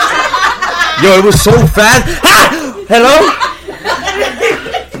 Yo, it was so fast. Ha! Hello?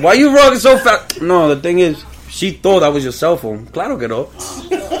 Why you rocking so fast? No, the thing is, she thought that was your cell phone. Claro que no.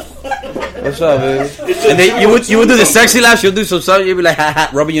 What's up, baby? And then you would do the sexy laugh. She'll do some stuff. You'll be like, ha, ha,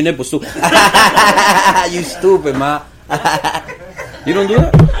 rubbing your nipples too. You stupid, ma. You don't do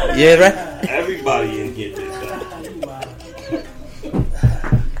that? Yeah, right? Everybody in here did that.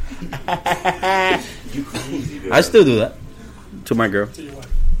 You crazy, girl. I still do that to my girl. To your wife.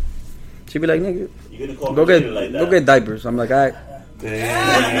 She'd be like, nigga, You gonna call go me get like that? go get diapers. I'm like, all right.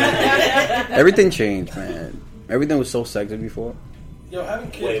 Damn. Everything changed, man. Everything was so sexy before. Yo,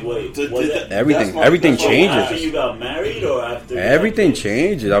 having kids. Wait. Everything changes. After you got married or after? Everything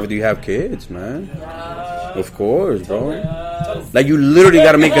changes after you have kids, man. Of course, bro. Like, you literally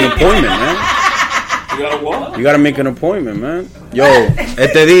gotta make an appointment, man. You gotta what? You gotta make an appointment, man. Yo,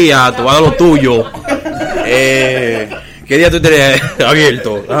 este día te voy a dar lo tuyo. ¿Qué día tú tienes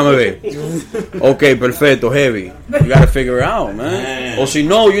abierto? Déjame ver. Okay, perfecto, heavy. You gotta figure it out, man. Or si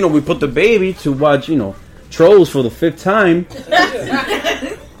no, we put the baby to watch, Trolls for the 5th time.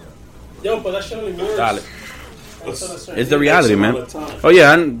 Yo, but that shit only works. Dale. It's the reality, man. Oh,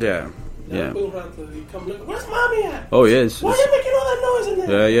 yeah, yeah. Where's mommy at? Oh, yes. Why are you making all that noise in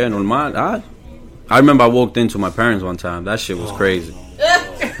there? Yeah, normal. I remember I walked into my parents one time. That shit was crazy.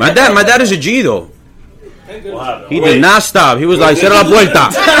 My dad is a G, though. He did not stop. He was like, cierra la puerta.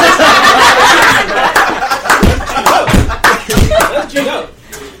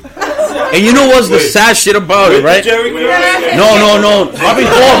 And you know what's the sad shit about it, right? No. Papi,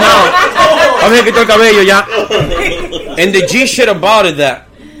 now. I'm here que el cabello ya. And the G shit about it, that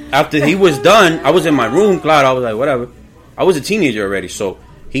after he was done, I was in my room, claro, I was like, whatever. I was a teenager already, so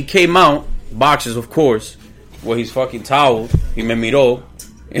he came out, boxes, of course, with his fucking towel. He me miró.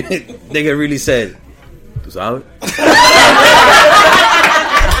 Nigga really said, ¿tú sabes?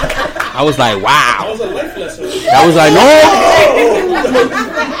 I was like, wow. I was like, no.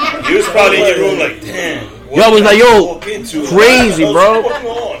 You was probably in your room like, damn. Yo, I was like, yo, crazy, bro.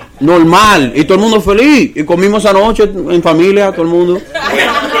 Normal. Y todo el mundo feliz. Y comimos anoche en familia, todo el mundo.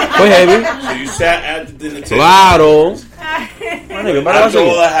 Fue heavy. So you sat at the dinner table. Claro. After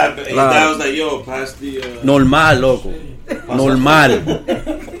all that happened, and dad was like, yo, pass the... Normal, loco. Normal.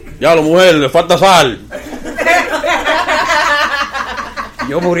 Ya, la mujer, le falta sal.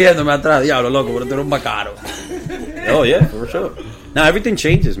 Yo muriéndome atrás. Diablo, loco, pero tú eres un bacano. Oh, yeah, for sure. Now, everything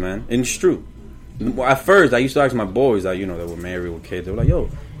changes, man. And it's true. At first, I used to ask my boys that, that were married with kids. They were like, yo,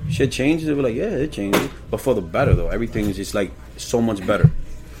 shit changes? They were like, yeah, it changes. But for the better, though. Everything is just, like, so much better.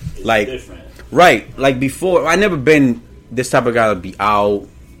 Like, different. Right. Like, before, I never been this type of guy to be out.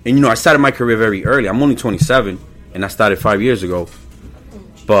 And, I started my career very early. I'm only 27, and I started 5 years ago.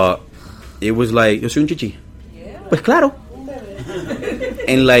 But it was like, yo soy un chichi. Yeah. Pues claro.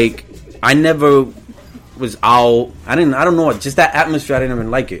 And, like, I never was out. I don't know. Just that atmosphere, I didn't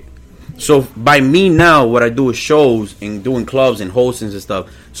even like it. So by me now, what I do is shows and doing clubs and hostings and stuff.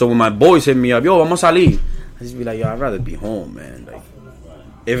 So when my boys hit me up, yo, vamos a salir, I just be like, yo, I'd rather be home, man. Like,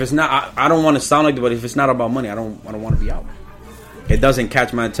 if it's not, I don't want to sound like that, but if it's not about money, I don't want to be out. It doesn't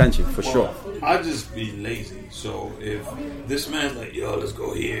catch my attention for sure. I just be lazy. So if this man's like, yo, let's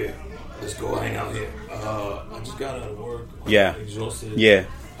go here, let's go hang out here. I just got out of work. Yeah. Exhausted. Yeah.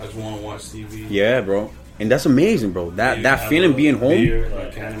 I just want to watch TV. Yeah, bro. And that's amazing, bro. That feeling being home,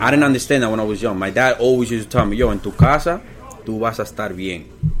 I didn't understand that when I was young. My dad always used to tell me, yo, en tu casa, tú vas a estar bien.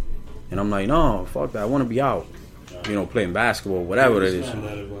 And I'm like, no, fuck that. I want to be out. Playing basketball, whatever it is.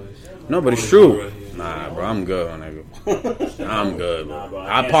 No, but it's true. Nah, bro, I'm good, nigga. I'm good, bro.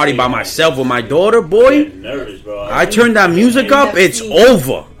 I party by myself with my daughter, boy. I turn that music up, it's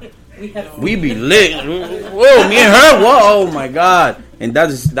over. We be lit. Whoa, me and her, whoa, oh my God. And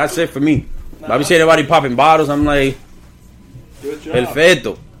that's it for me. I be seeing everybody popping bottles. I'm like,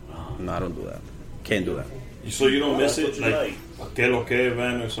 perfecto. No, I don't do that. Can't do that. So you don't miss it? Like, que lo que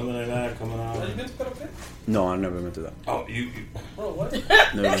event or something like that coming out? No, I've never been to that. Oh, you Bro, what? Never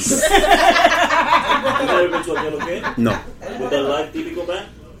been to that. You never been to a que lo que? No. With the live típico band?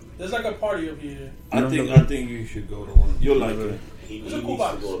 There's like a party up here. I think you should go to one. You'll like it. It's a cool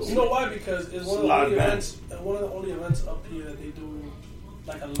vibe. You know why? Because it's one of the only events. One of the only events up here that they do.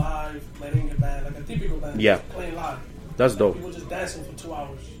 Like a live merengue band, like a typical band, playing live. That's dope. People just dancing for 2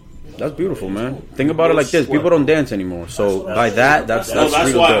 hours. That's beautiful, man. Think about it like this: people don't dance anymore, so by that's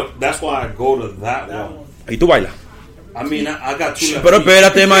really dope. That's why I go to that one. ¿Y tú bailas? I mean, I got two. Pero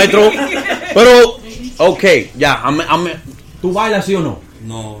espérate, maestro. Pero, okay, ya. ¿Tú bailas sí o no?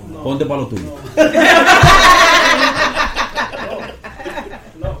 No. Ponte para lo tuyo.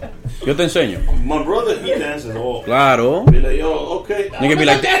 Yo te enseño. My brother, he dances all. Claro. Be like, yo, okay. Nigga be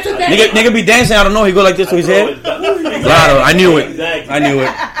like, nigga be dancing. I don't know. He go like this to his head. Claro, I knew it. I knew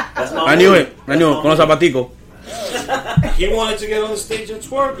it. Con los zapaticos. He wanted to get on the stage and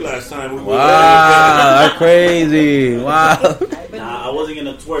twerk last time. Wow, that's crazy. Wow. Nah, I wasn't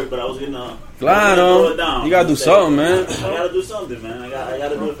gonna twerk, but I was gonna. Claro. Throw it down. You gotta do something, man. I gotta do something, man. I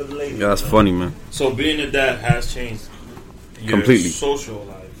gotta do it for the ladies. Yeah, that's funny, man. So being a dad has changed your completely social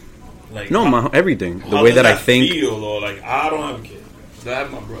life. Like, no, everything. The way that I think. Feel, or like, I don't have a kid. I have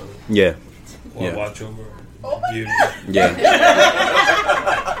my brother. Yeah. Or watch over. Yeah.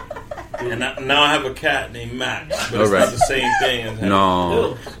 And now I have a cat named Max. But All it's right. not the same thing as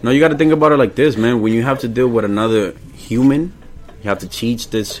No, you got to think about it like this, man. When you have to deal with another human, you have to teach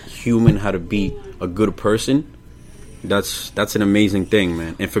this human how to be a good person. That's an amazing thing,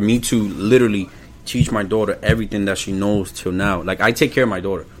 man. And for me to literally teach my daughter everything that she knows till now, like I take care of my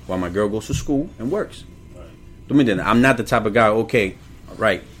daughter while my girl goes to school and works. I'm not the type of guy. Okay,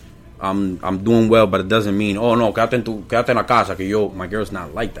 right. I'm doing well, but it doesn't mean, oh no, quédate en la casa, que yo. My girl's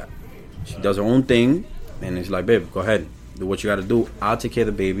not like that. She does her own thing, and it's like, babe, go ahead, do what you got to do. I'll take care of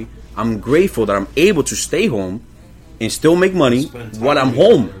the baby. I'm grateful that I'm able to stay home and still make money while I'm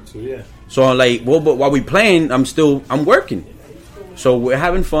home. So like, well, but while we playing, I'm working. So we're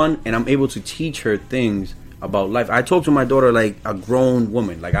having fun, and I'm able to teach her things about life. I talk to my daughter like a grown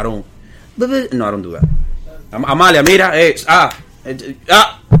woman. Like I don't do that. Amalia, mira,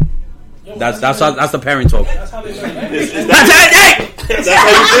 That's the parent talk. That's how they learn. That's how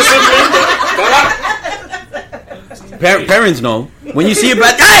you discipline. Parents know when you see a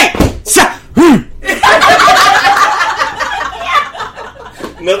bad.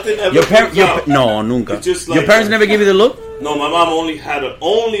 Nothing ever. No, nunca. Just like your parents never give you the look. No, my mom only had a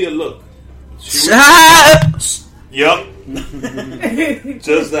look. Yup.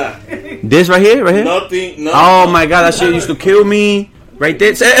 Just that. This right here. Nothing. Oh my god, that shit used to kill me. Right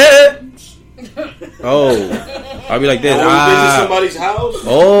there. Oh, I'll be like this. When you visit somebody's house,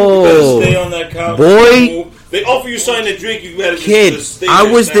 oh, you better stay on that couch. Boy, they offer you something to drink. You better just stay. I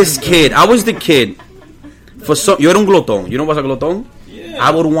was the kid. Yo era un glotón. You know what's a glotón? Yeah. I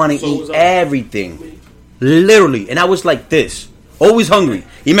would want to eat everything, literally, and I was like this, always hungry.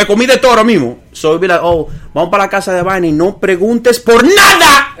 Y me comí de todo ahora mismo. So it'd be like, oh, vamos para la casa de vaina y no preguntes por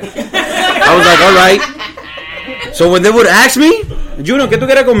nada. I was like, all right. So when they would ask me, Junior, ¿qué tú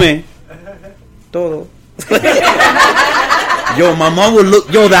quieres comer? Todo. Yo, my mom would look,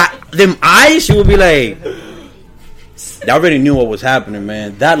 them eyes, she would be like, I already knew what was happening,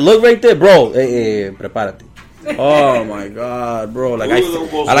 man. That look right there, bro. Prepárate. Oh my God, bro. Like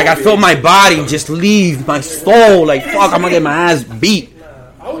I felt my body just leave my soul. Like, fuck, I'm gonna get my ass beat.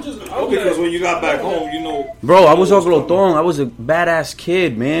 Because when you got back home, you know. Bro, I was a glotón. I was a badass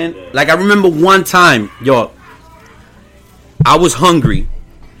kid, man. Like, I remember one time, I was hungry.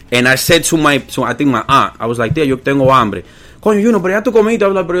 And I said to I think my aunt, I was like, tía, yo tengo hambre. Coño, pero ya tú comiste. I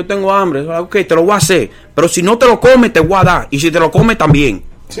was like, pero yo tengo hambre. So, like, okay, te lo voy a hacer. Pero si no te lo comes, te voy a dar. Y si te lo comes, también.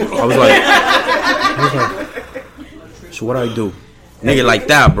 I was like, so what do I do? Nigga, like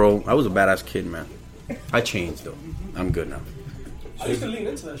that, bro. I was a badass kid, man. I changed, though. I'm good now. I used to lean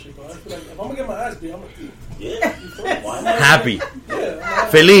into that shit, bro. I feel like if I'm gonna get my ass beat, I'm gonna eat. Yeah. Why not? Happy. Yeah.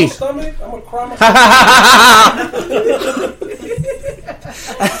 Feliz. Stomach, I'm gonna cry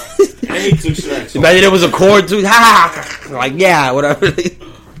Imagine there was a chord too. Like, yeah, whatever.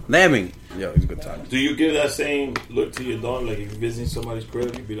 Lambing. Yo, it's a good time. Do you give that same look to your daughter? Like, if you're visiting somebody's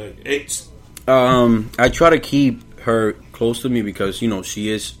crib, you'd be like, hey. I try to keep her close to me because, she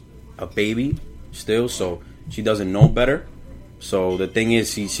is a baby still, so she doesn't know better. So the thing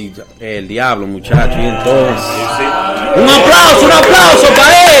is, she el diablo, muchacho, y entonces. Un aplauso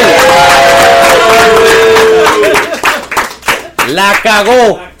para él. La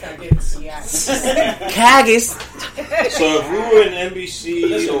cagó. Cagues. So if we were in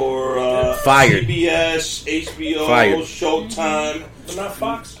NBC or Fired. CBS, HBO, Fired. Showtime, but not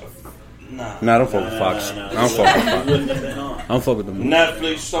Fox. nah, I don't fuck with Fox. I don't fuck with Fox. I don't fuck with them.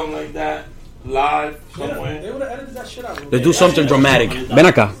 Netflix, something like that, live somewhere. They would have edited that shit out. Let's do something dramatic. Ven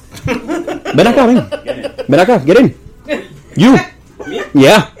acá. Ven acá, get in. You.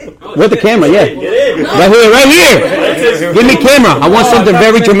 Yeah. With the camera, yeah. Right here. Give me camera. I want something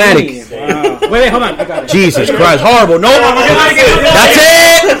very dramatic. Wait, hold on. I got it. Jesus Christ, horrible. No. That's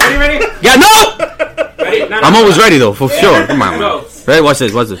it. Ready? Yeah, no. Ready? No. I'm always ready though, for sure. Come on, man. Ready? Watch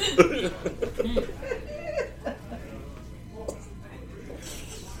this.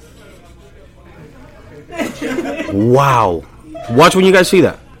 Wow. Watch when you guys see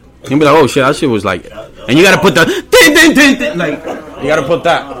that. You'll be like, oh shit, that shit was like, and you gotta put the like, you gotta put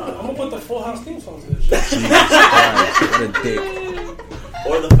that. I'm gonna put the Full House theme song to this shit. Jesus Christ, what a dick.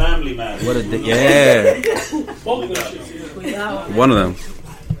 Or the Family Man. What a dick. Yeah. Both of them shit. One of them.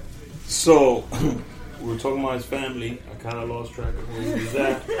 So we were talking about his family. I kind of lost track of where he was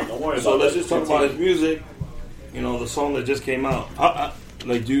at. Don't worry So about let's it. just talk about his music. The song that just came out.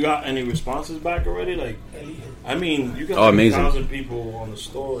 Like, do you got any responses back already? Like, I mean, you got amazing. 1,000 people on the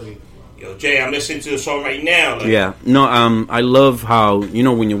story. Yo, Jay, I'm listening to the song right now. Like, Yeah. No, I love how,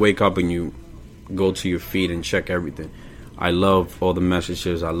 when you wake up and you go to your feed and check everything. I love all the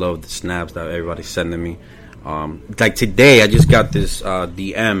messages. I love the snaps that everybody's sending me. Like today, I just got this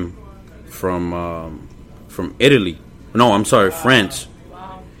DM from Italy. No, I'm sorry, France.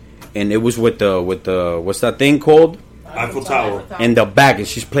 And it was with the what's that thing called? Eiffel Tower. In the back, and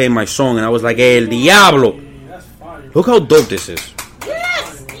she's playing my song, and I was like, "El Diablo!" Look how dope this is.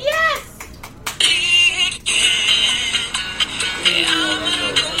 Yes, yes.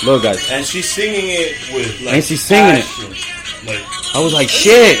 Look, guys. And she's singing it with like. And she's singing passion. I was like,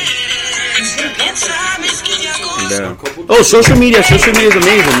 shit. Damn. Oh, social media is amazing,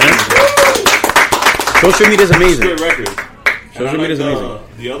 man. Social media is amazing. Great record. Social media is amazing.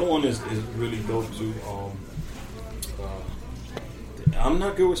 The other one is really dope too. I'm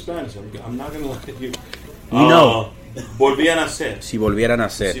not good with Spanish. I'm not gonna let you. You know. Volví a nacer. Si volviera a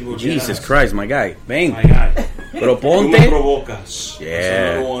nacer. Si volviera Jesus a nacer. Christ, my guy. Ven. My guy. Pero Tú me ponte. provocas. Yeah.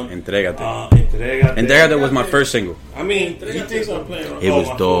 That's another one. Entrégate. Entrégate. Entrégate was my first single. I mean, he thinks I'm playing. It was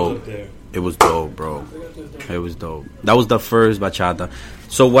my phone's dope. up there. It was dope, bro. It was dope. That was the first bachata.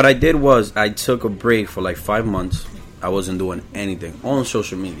 So what I did was I took a break for like 5 months. I wasn't doing anything on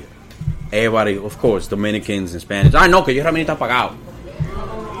social media. Everybody, of course, Dominicans and Spanish. I know que yo realmente está pagado.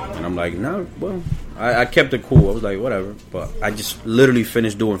 And I'm like, no, well, I kept it cool. I was like, whatever. But I just literally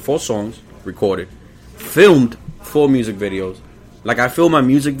finished doing 4 songs, recorded, filmed 4 music videos. Like I film my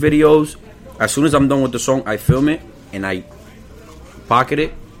music videos. As soon as I'm done with the song, I film it and I pocket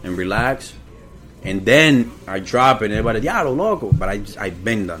it and relax. And then I drop it and everybody, lo loco. But I've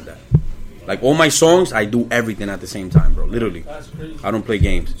been done that. Like all my songs, I do everything at the same time, bro. Literally. I don't play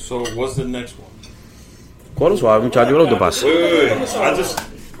games. So what's the next one? ¿Cuál suave, muchacho? Lo que pasa. Wait.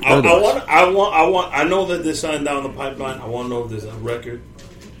 I know that there's something down the pipeline. I want to know if there's a record,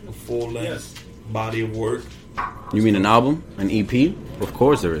 a full length body of work. You mean an album, an EP? Of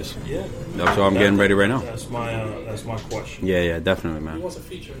course there is. Yeah. That's what I'm getting ready right now. That's my question. Yeah, definitely, man. He wants a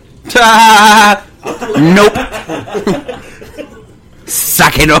feature. Nope.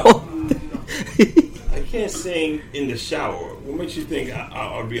 Sáquenlo. I can't sing in the shower. What makes you think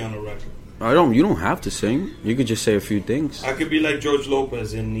I'll be on a record? You don't have to sing. You could just say a few things. I could be like George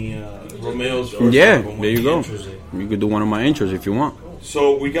Lopez in the Romeo's first Yeah, album with there you the go. intros in. You could do one of my intros if you want.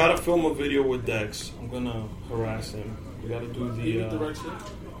 So we gotta film a video with Dex. I'm gonna harass him. We gotta do the.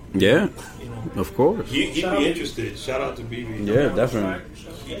 Yeah, You know, of course. he'd be interested. Shout out to BB. Yeah, definitely.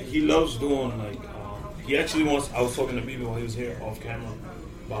 He loves doing like. He actually wants. I was talking to BB while he was here off camera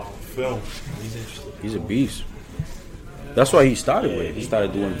about film. He's interested. He's a beast. That's why he started with it. He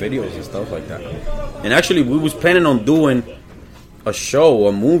started doing videos and stuff like that. And actually, we was planning on doing a show,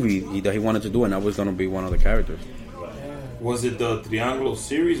 a movie that he wanted to do, and I was gonna be one of the characters. Was it the Triangulo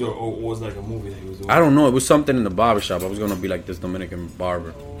series or was it like a movie that he was doing? I don't know. It was something in the barbershop. I was gonna be like this Dominican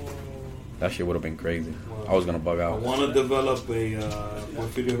barber. That shit would have been crazy. I was gonna bug I out. want to develop a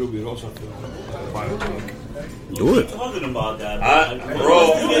Porfirio Rubirosa film, like a biopic. Do it. Talking about that,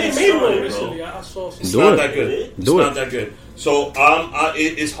 Bro, Recently, I saw some. it's Do not it. that good. It's Do not it. that good. So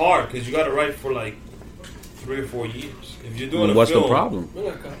it's hard because you got to write for like 3 or 4 years. If you're doing What's a film, the problem?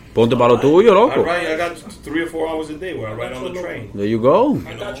 Ponte pa lo tuyo, loco. I got 3 or 4 hours a day where I write on the train. There you go.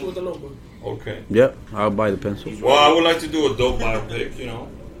 I got you with the notebook. Okay. Yep, I'll buy the pencil. Well, I would like to do a dope biopic. You know,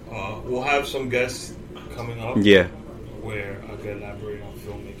 we'll have some guests coming up. Yeah, Where I can elaborate on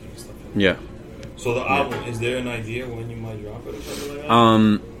filmmaking and stuff. Like that. yeah. So the album, is there an idea when you might drop it or something like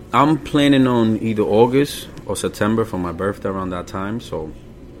that? I'm planning on either August or September for my birthday around that time, so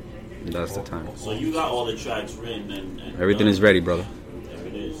that's the time. So you got all the tracks written and Everything is ready, brother. There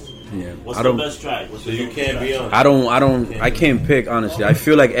it is. Yeah. What's I the don't best track? What's So the you best can't be track? on. I can't pick, honestly. I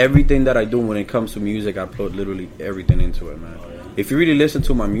feel like everything that I do when it comes to music, I put literally everything into it, man. If you really listen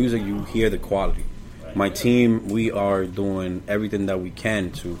to my music, you hear the quality. My team, we are doing everything that we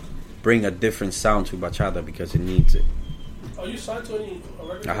can to bring a different sound to bachata because it needs it. Are you signed to any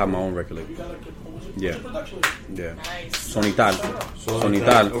record? I have my own record label. You got like Yeah. what's your production? Yeah. Nice. Sonital. Okay.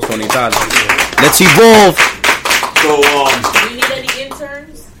 Sonital. Let's evolve. So, Do you need any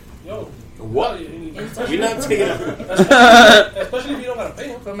interns? Yo, what? Interns We're not taking it. especially if you don't gotta pay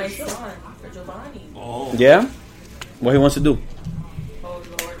him. for my son, for Giovanni. Oh. Yeah? What he wants to do? Oh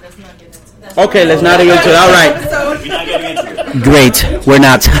Lord, let's not get into that. Okay, let's not get into it. All right. We're not getting into it. Great. We're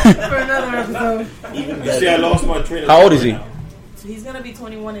not. For another episode. You see, I lost my train of How old thought is he? now. He's gonna be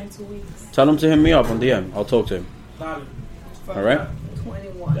 21 in 2 weeks. Tell him to hit me up on DM. I'll talk to him. All right?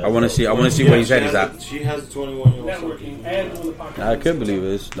 21. I want to see where his head is at. She has a 21-year-old son. Networking and doing the podcast. I can't believe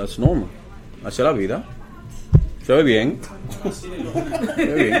it. That's normal. Así es la vida. Se ve bien. Se ve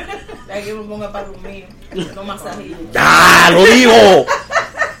bien. Ya que me ponga para dormir. No masajillo. ¡Ah! ¡Lo digo!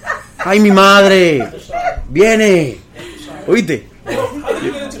 ¡Ay, mi madre! ¡Viene! ¿Oíste? How did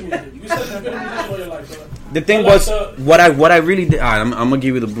you get into music? You said you've been in music all your life, brother. the thing was, what I really did. I'm gonna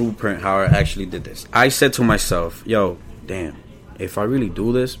give you the blueprint how I actually did this. I said to myself, "Yo, damn, if I really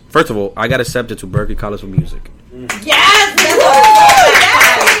do this, first of all, I got accepted to Berklee College of Music. Yes!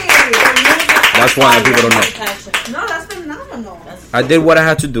 That's why people don't know. No, that's phenomenal. I did what I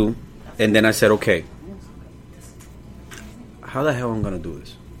had to do, and then I said, okay, how the hell am I gonna do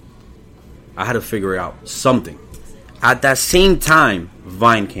this? I had to figure out something. At that same time,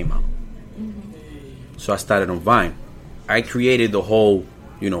 Vine came out. So I started on Vine. I created the whole,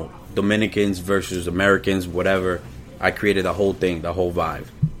 Dominicans versus Americans, whatever. I created the whole thing, the whole vibe.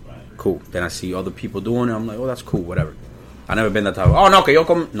 Cool. Then I see other people doing it. I'm like, oh, that's cool, whatever. I never been that type of, oh, no, okay, yo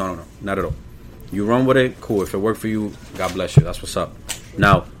come. No, not at all. You run with it, cool. If it worked for you, God bless you. That's what's up.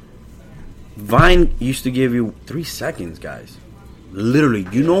 Now, Vine used to give you 3 seconds, guys. Literally,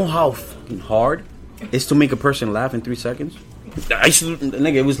 you know how fucking hard it is to make a person laugh in 3 seconds?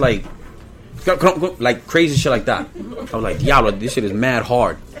 It was like crazy shit like that. I was like, diablo, this shit is mad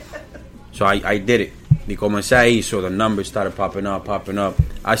hard. So I did it. Y comencé ahí, so the numbers started popping up.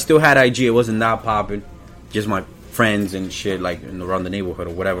 I still had IG, it wasn't that popping. Just my friends and shit, like around the neighborhood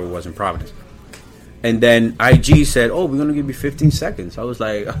or whatever it was in Providence. And then IG said, oh, we're gonna give you 15 seconds. I was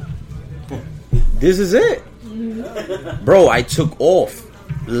like, this is it. Bro, I took off.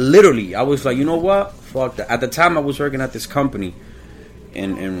 Literally, I was like, you know what? Fuck that. At the time, I was working at this company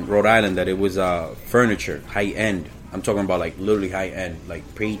in Rhode Island that it was furniture, high end. I'm talking about like literally high end,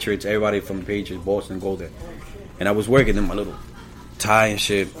 like Patriots. Everybody from Patriots, Boston, go there. And I was working in my little tie and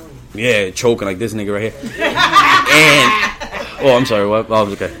shit. Yeah, choking like this nigga right here. And I'm sorry. What? Oh, I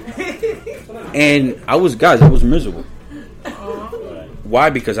was okay. And I was miserable. Why?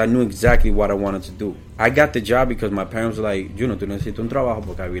 Because I knew exactly what I wanted to do. I got the job because my parents were like, Juno, tú necesitas un trabajo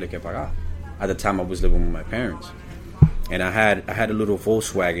porque hay vida que pagar. At the time, I was living with my parents. And I had a little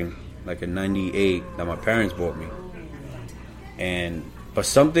Volkswagen, like a 98, that my parents bought me. But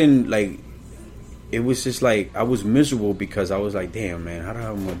something like, it was just like, I was miserable because I was like, damn, man, how the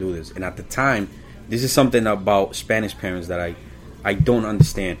hell am I going to do this? And at the time, this is something about Spanish parents that I don't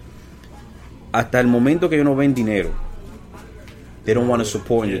understand. Hasta el momento que ellos no ven dinero, they don't want to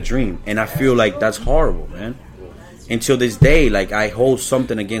support in the dream. And I feel like that's horrible, man. Until this day, like, I hold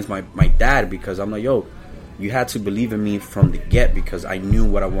something against my dad because I'm like, yo, you had to believe in me from the get because I knew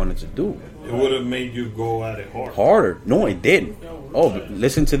what I wanted to do. It would have made you go at it harder. Harder. No, it didn't. Oh, but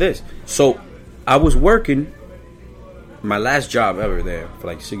listen to this. So, I was working my last job ever there for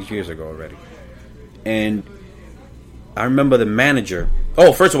like 6 years ago already. And I remember the manager.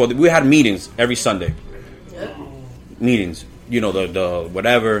 Oh, first of all, we had meetings every Sunday. Meetings. The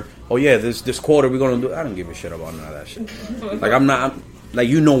whatever. Oh, yeah, this quarter we're going to do. I don't give a shit about none of that shit. Like, I'm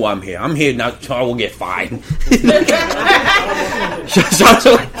why I'm here. I'm here now so I will get fined.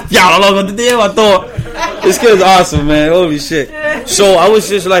 This kid's awesome, man. Holy shit. So I was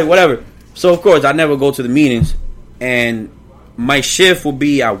just like, whatever. So, of course, I never go to the meetings. And my shift will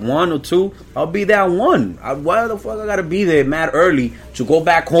be at 1 or 2. I'll be there at 1. Why the fuck I gotta be there mad early to go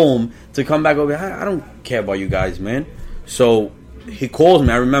back home to come back over? I don't care about you guys, man. So he calls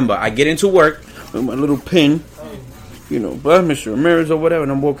me. I remember I get into work with my little pin, but Mr. Ramirez or whatever,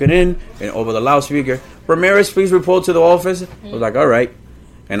 and I'm walking in and over the loudspeaker, Ramirez, please report to the office. I was like, all right.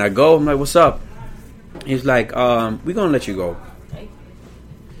 And I go, I'm like, what's up? He's like, we're gonna let you go.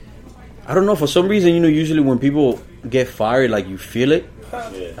 I don't know, for some reason, usually when people get fired, like, you feel it.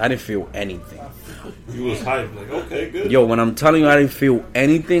 Yeah. I didn't feel anything. You was hyped, like, okay, good. Yo, when I'm telling you I didn't feel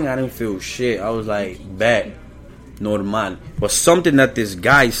anything, I didn't feel shit. I was like, bet, normal. But something that this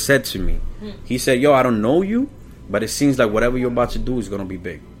guy said to me, he said, yo, I don't know you, but it seems like whatever you're about to do is going to be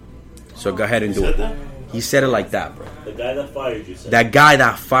big. So go ahead and do it. That? He said it like that, bro. The guy that fired you said that guy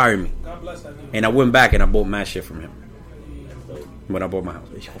that fired me. And I went back and I bought mad shit from him. When I bought my house.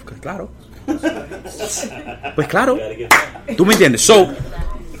 Claro. Pues claro. Tú me entiendes.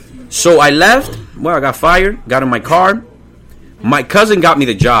 So I left. Well, I got fired. Got in my car. My cousin got me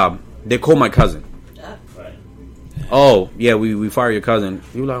the job. They called my cousin. Oh, yeah, we fired your cousin.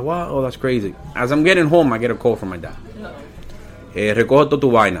 He was like, what? Oh, that's crazy. As I'm getting home, I get a call from my dad. Recoge toda tu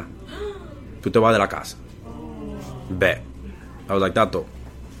vaina. Tú te vas de la casa. Bet. I was like, Tato.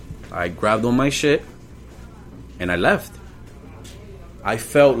 I grabbed all my shit and I left. I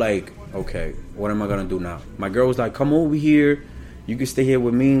felt like, okay, what am I going to do now? My girl was like, come over here. You can stay here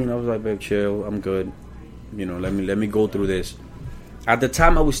with me. And I was like, babe, chill. I'm good. Let me go through this. At the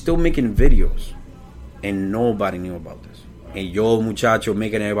time, I was still making videos. And nobody knew about this. And yo, muchacho,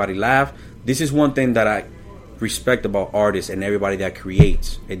 making everybody laugh. This is one thing that I respect about artists and everybody that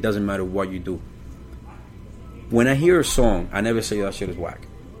creates. It doesn't matter what you do. When I hear a song, I never say that shit is whack.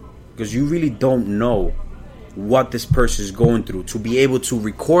 Because you really don't know what this person is going through to be able to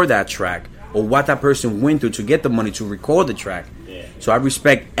record that track, or what that person went through to get the money to record the track. Yeah. So I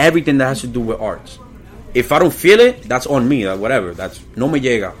respect everything that has to do with arts. If I don't feel it, that's on me. Whatever. That's no me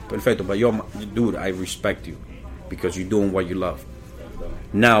llega. Perfecto. But yo, dude, I respect you because you're doing what you love.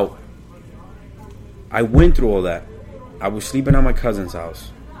 Now, I went through all that. I was sleeping at my cousin's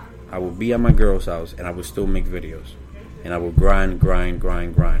house. I would be at my girl's house, and I would still make videos. And I would grind.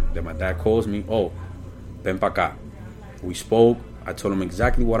 Then my dad calls me. Oh, ven pa' acá. We spoke. I told him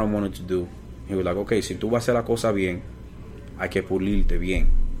exactly what I wanted to do. He was like, okay, si tú vas a hacer la cosa bien, hay que pulirte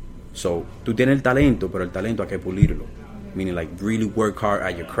bien. So, tú tienes el talento, pero el talento hay que pulirlo. Meaning, like, really work hard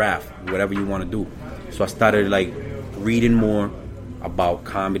at your craft, whatever you want to do. So I started, like, reading more about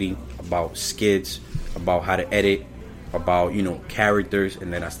comedy, about skits, about how to edit, about, you know, characters.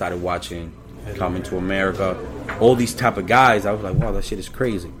 And then I started watching Coming to America. All these type of guys, I was like, wow, that shit is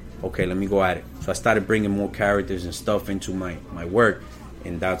crazy. Okay, let me go at it. So I started bringing more characters and stuff into my work.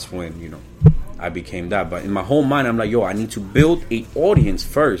 And that's when, you know, I became that. But in my whole mind, I'm like, yo, I need to build an audience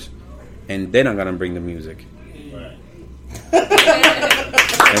first. And then I'm going to bring the music. Right.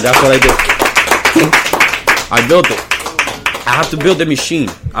 And that's what I did. I built it. I have to build a machine.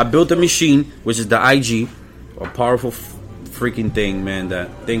 I built a machine, which is the IG. A powerful freaking thing, man. That,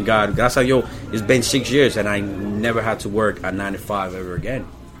 thank God. That's how, yo, it's been 6 years. And I never had to work at 9 to 5 ever again.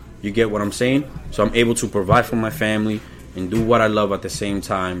 You get what I'm saying? So I'm able to provide for my family and do what I love at the same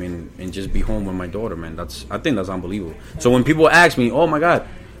time and just be home with my daughter, man. I think that's unbelievable. So when people ask me, oh my God,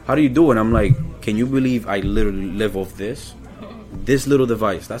 how do you do it? I'm like, can you believe I literally live off this little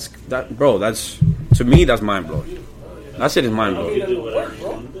device? That's to me, that's mind blowing. That shit is mind blowing.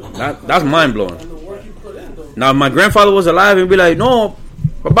 That's mind blowing. Now, if my grandfather was alive, he'd be like, no,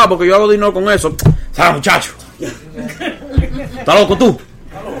 papá, porque yo hago dinero con eso. ¿Sabes, muchacho? ¿Estás loco tú?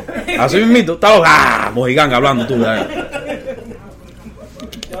 Así mismo, está loco. Mojiganga hablando tú. I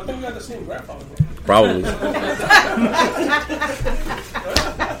think we got the same grandfather. Probably. That's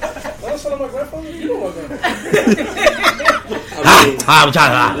my grandfather. You know my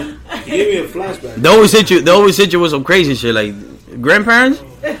Muchacho. He gave me a flashback. They always hit you with some crazy shit like grandparents.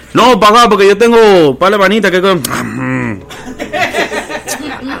 No, papá, porque yo tengo par de manitas que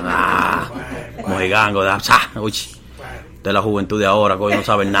mojigango, de la juventud de ahora, que hoy no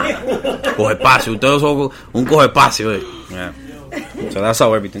saben nada. Coge espacio, ustedes son un coge espacio. Yeah. So that's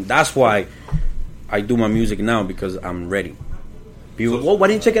how everything. That's why I do my music now, because I'm ready. People, why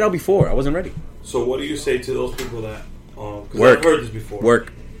didn't you check it out before? I wasn't ready. So what do you say to those people that? Work. I've heard this before.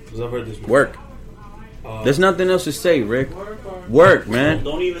 Work. Work. There's nothing else to say, Rick. Work, man.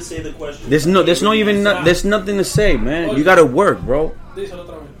 Don't even say the question. There's nothing to say, man. You gotta work, bro.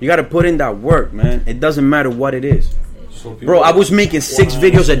 You gotta put in that work, man. It doesn't matter what it is. So bro, I was making 6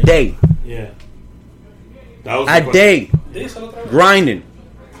 videos a day. Yeah. That was a day. Grinding.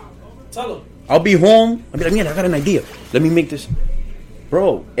 I'll be home. I'll be like, man, I got an idea. Let me make this.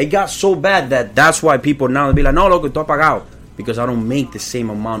 Bro, it got so bad that's why people now be like, no, loco, tú apagado. Because I don't make the same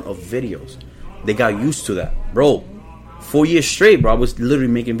amount of videos. They got used to that. Bro, 4 years straight, bro, I was literally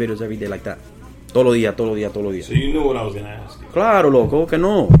making videos every day like that. Todos los días. So you knew what I was going to ask you. Claro, loco, que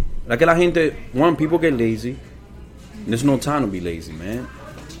no. La que la gente, people get lazy. There's no time to be lazy, man.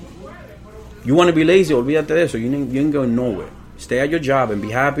 You want to be lazy, olvídate de eso. You ain't going nowhere. Stay at your job and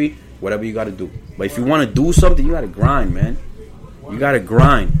be happy, whatever you got to do. But if you want to do something, you got to grind, man. You got to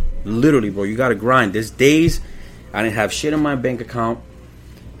grind. Literally, bro, you got to grind. There's days I didn't have shit in my bank account.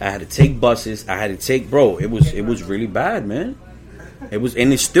 I had to take buses. Bro, it was really bad, man.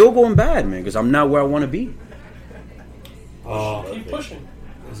 And it's still going bad, man, because I'm not where I want to be. Keep pushing.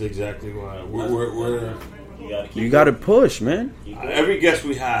 That's exactly why. You got to push, man. Every guest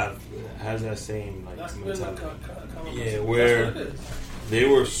we have has that same mentality. Where they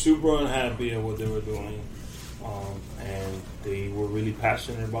were super unhappy at what they were doing, and they were really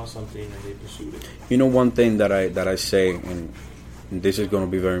passionate about something and they pursued it. You know, one thing that I say, and this is going to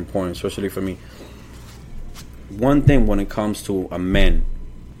be very important, especially for me. One thing when it comes to a man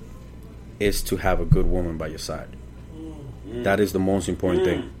is to have a good woman by your side. That is the most important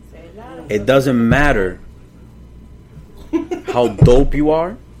thing. It doesn't matter how dope you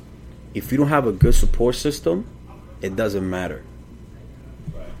are. If you don't have a good support system, it doesn't matter.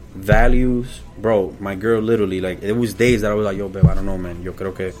 Values, bro. My girl literally, like, it was days that I was like, yo, babe, I don't know, man. Yo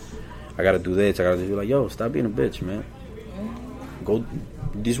creo que I gotta do this. I gotta do like, yo, stop being a bitch, man. Go.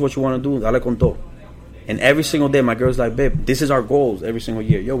 This is what you want to do. Dale con todo. And every single day, my girl's like, babe, this is our goals every single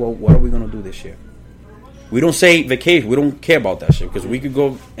year. Yo, well, what are we gonna do this year? We don't say vacation. We don't care about that shit because we could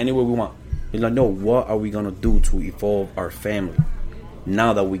go anywhere we want. It's like, no, what are we gonna do to evolve our family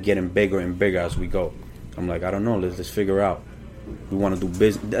now that we're getting bigger and bigger as we go? I'm like, I don't know. Let's figure out. We want to do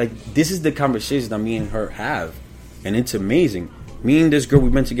business. Like, this is the conversation that me and her have, and it's amazing. Me and this girl,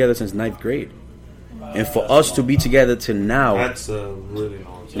 we've been together since 9th grade, and for us to be together till now. That's a really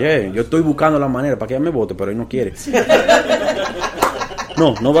long time. Yeah, yo estoy buscando la manera para que ella me vote, pero él no quiere.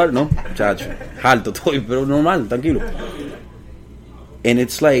 No, vale, no, chacho, alto estoy, pero normal, tranquilo. And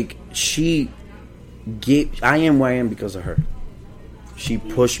it's like I am where I am because of her. She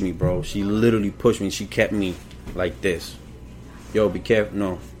pushed me, bro. She literally pushed me. She kept me like this. Yo, be careful.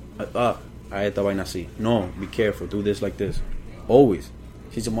 No, esta vaina así. No, be careful. Do this like this. Always.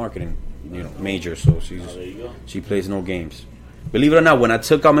 She's a marketing, major, so she plays no games. Believe it or not, when I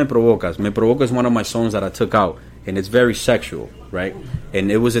took out Me Provocas is one of my songs that I took out, and it's very sexual, right?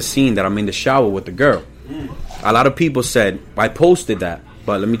 And it was a scene that I'm in the shower with the girl. A lot of people said, I posted that,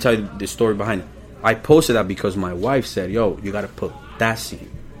 but let me tell you the story behind it. I posted that because my wife said, yo, you got to put that scene.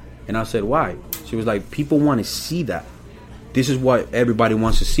 And I said, why? She was like, people want to see that. This is what everybody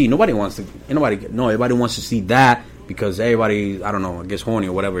wants to see. Everybody wants to see that because everybody, I don't know, gets horny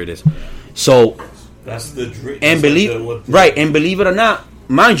or whatever it is. So, that's the dream. And believe it or not,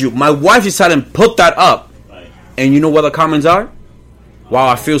 mind you, my wife is telling, put that up. Right. And you know what the comments are? Wow,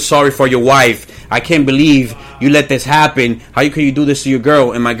 I feel sorry for your wife. I can't believe you let this happen. How can you do this to your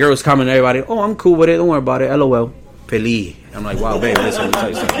girl? And my girl is commenting, everybody, oh, I'm cool with it. Don't worry about it. LOL. Peli. I'm like, wow, babe, listen, let me tell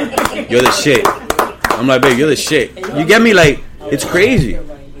you something. You're the shit. I'm like, babe, you're the shit. You get me? Like, it's crazy. I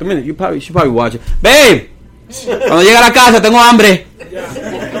mean, you should probably watch it. Babe, cuando llegue a la casa tengo hambre.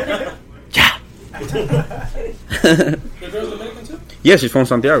 Ya. Yes, she's from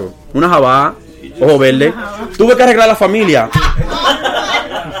Santiago. Una jabá, ojo verde. Tuve que arreglar la familia.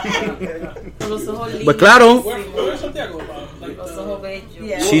 Pues claro.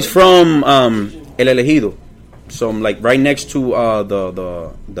 She's from El Elegido. So I'm like right next to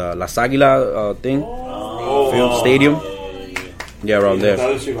the Las Águilas thing. Field Stadium. Yeah, around there.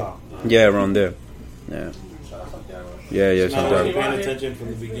 Yeah, around there. Yeah. Yeah, Santiago. Paying attention from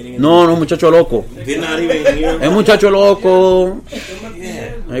the beginning. No, muchacho loco. Did not even hear. Es muchacho loco.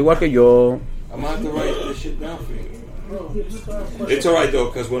 Yeah. Igual que yo. I'm gonna have to write this shit down for you. It's alright though,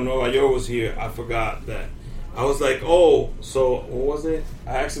 because when Nueva York was here, I forgot that. I was like, oh, so what was it?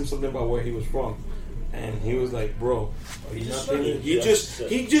 I asked him something about where he was from, and he was like, bro, are you not thinking? He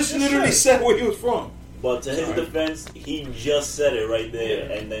just literally said where he was from. But to his defense, he just said it right there,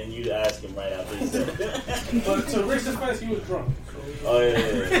 and then you ask him right after he said it. But to Rick's defense, he was drunk. Oh,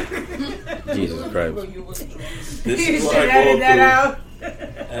 yeah. Jesus Christ. This is what I go through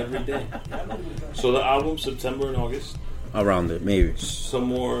every day. So the album, September and August. Around it, maybe. Some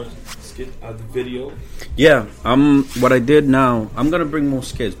more skit video. Yeah, what I did now, I'm going to bring more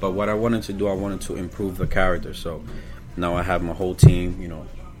skits, but what I wanted to do, I wanted to improve the character. So now I have my whole team,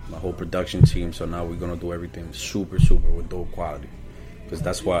 my whole production team. So now we're going to do everything super with dope quality. Because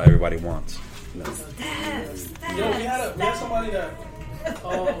that's what everybody wants. Yo, we had somebody that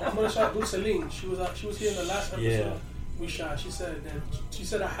I'm gonna shout out Celine. She was here in the last episode. We shot. She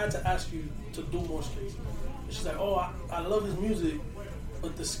said I had to ask you to do more skits. And she's like, oh, I love his music,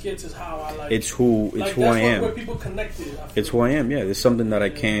 but the skits is how I like. It's who I am. Where people connected. It's who I am. Yeah, it's something that I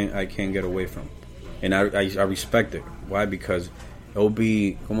can't get away from, and I respect it. Why? Because it'll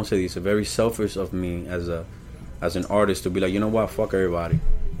be, como se dice, very selfish of me as an artist to be like, you know what, fuck everybody.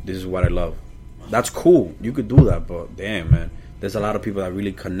 This is what I love. That's cool. You could do that, but damn, man, there's a lot of people that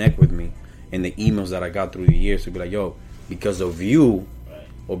really connect with me in the emails that I got through the years to be like, yo, because of you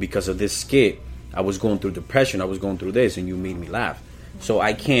or because of this skit, I was going through depression. I was going through this, and you made me laugh. So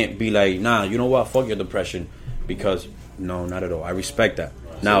I can't be like, nah, you know what, fuck your depression, because no, not at all. I respect that.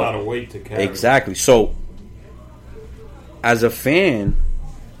 It's now, a lot of weight to carry. Exactly. So as a fan,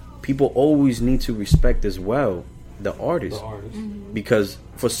 people always need to respect as well the artist. Mm-hmm. Because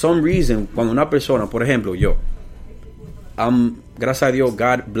for some reason, cuando una persona, por ejemplo, yo, gracias a Dios,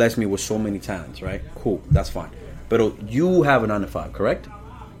 God blessed me with so many talents, right? Cool, that's fine. But you have a 9-to-5, correct?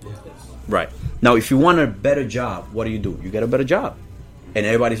 Yes. Right. Now, if you want a better job, what do? You get a better job. And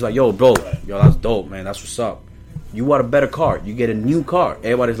everybody's like, yo, bro, that's dope, man. That's what's up. You want a better car. You get a new car.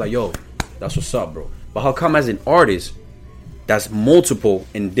 Everybody's like, yo, that's what's up, bro. But how come as an artist, that's multiple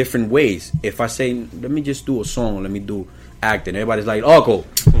in different ways? If I say, let me just do a song, let me do acting, everybody's like, loco,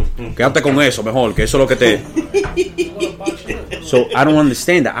 quédate con eso mejor, que eso es lo que te... So I don't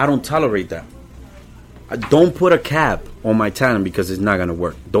understand that. I don't tolerate that. Don't put a cap on my talent because it's not going to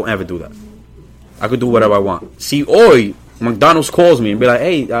work. Don't ever do that. I could do whatever I want. See, hoy, McDonald's calls me and be like,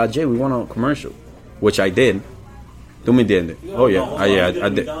 hey, Jay, we want a commercial. Which I did. ¿Tú me entiendes? Oh, yeah. I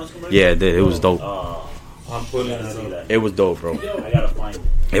did. Yeah, I did. It was dope. I'm putting it. It was dope, bro. I gotta find it.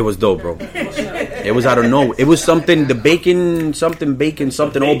 It was dope, bro. It was out of nowhere. It was something, the bacon, something,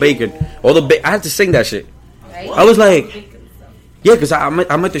 all bacon. I had to sing that shit. I was like, yeah, because I'm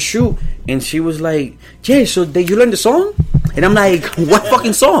at the shoot, and she was like, yeah, so did you learn the song? And I'm like, what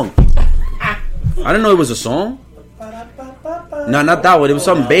fucking song? I didn't know it was a song. No, not that one. It was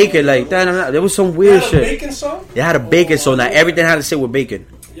some bacon, like that. There was some weird shit. Bacon song? They had a bacon song. Now everything had to sit with bacon.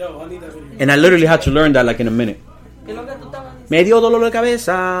 Yo, I need that video. And I literally had to learn that like in a minute. Me dio dolor de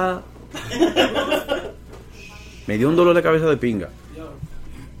cabeza. Me dio un dolor de cabeza de pinga. Yo,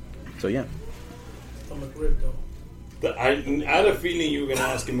 So yeah. the McRib though. I had a feeling you were going to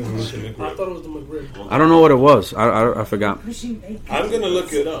ask him if it was the I McRib. thought it was the McRib. I don't know what it was. I forgot. I'm going to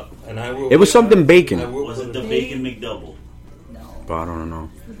look it up. And I will. It was something bacon. I will Was put it the bacon McDouble? But I don't know.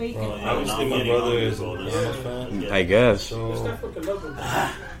 Obviously, my brother is a Ramirez fan. I guess. So Fucking love them.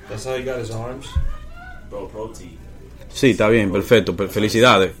 that's how he got his arms. Bro, protein. Sí, está bien, perfecto.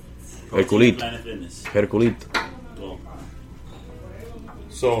 Felicidades. Herculito. Planet Fitness. Herculito. Go.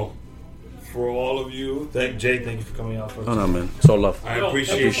 So, for all of you, thank you for coming out. No, man. It's all love. I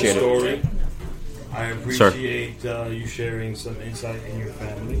appreciate the Appreciate it. story. I appreciate you sharing some insight in your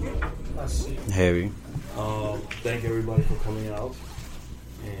family. I see. Heavy. Thank everybody for coming out.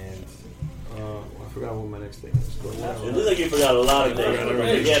 And I forgot what my next thing is. But It looks like you forgot a lot of things.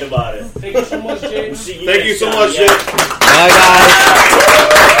 Forget about it. Thank you so much, James. See thank you next so time, much, yeah. Jay. Bye, guys.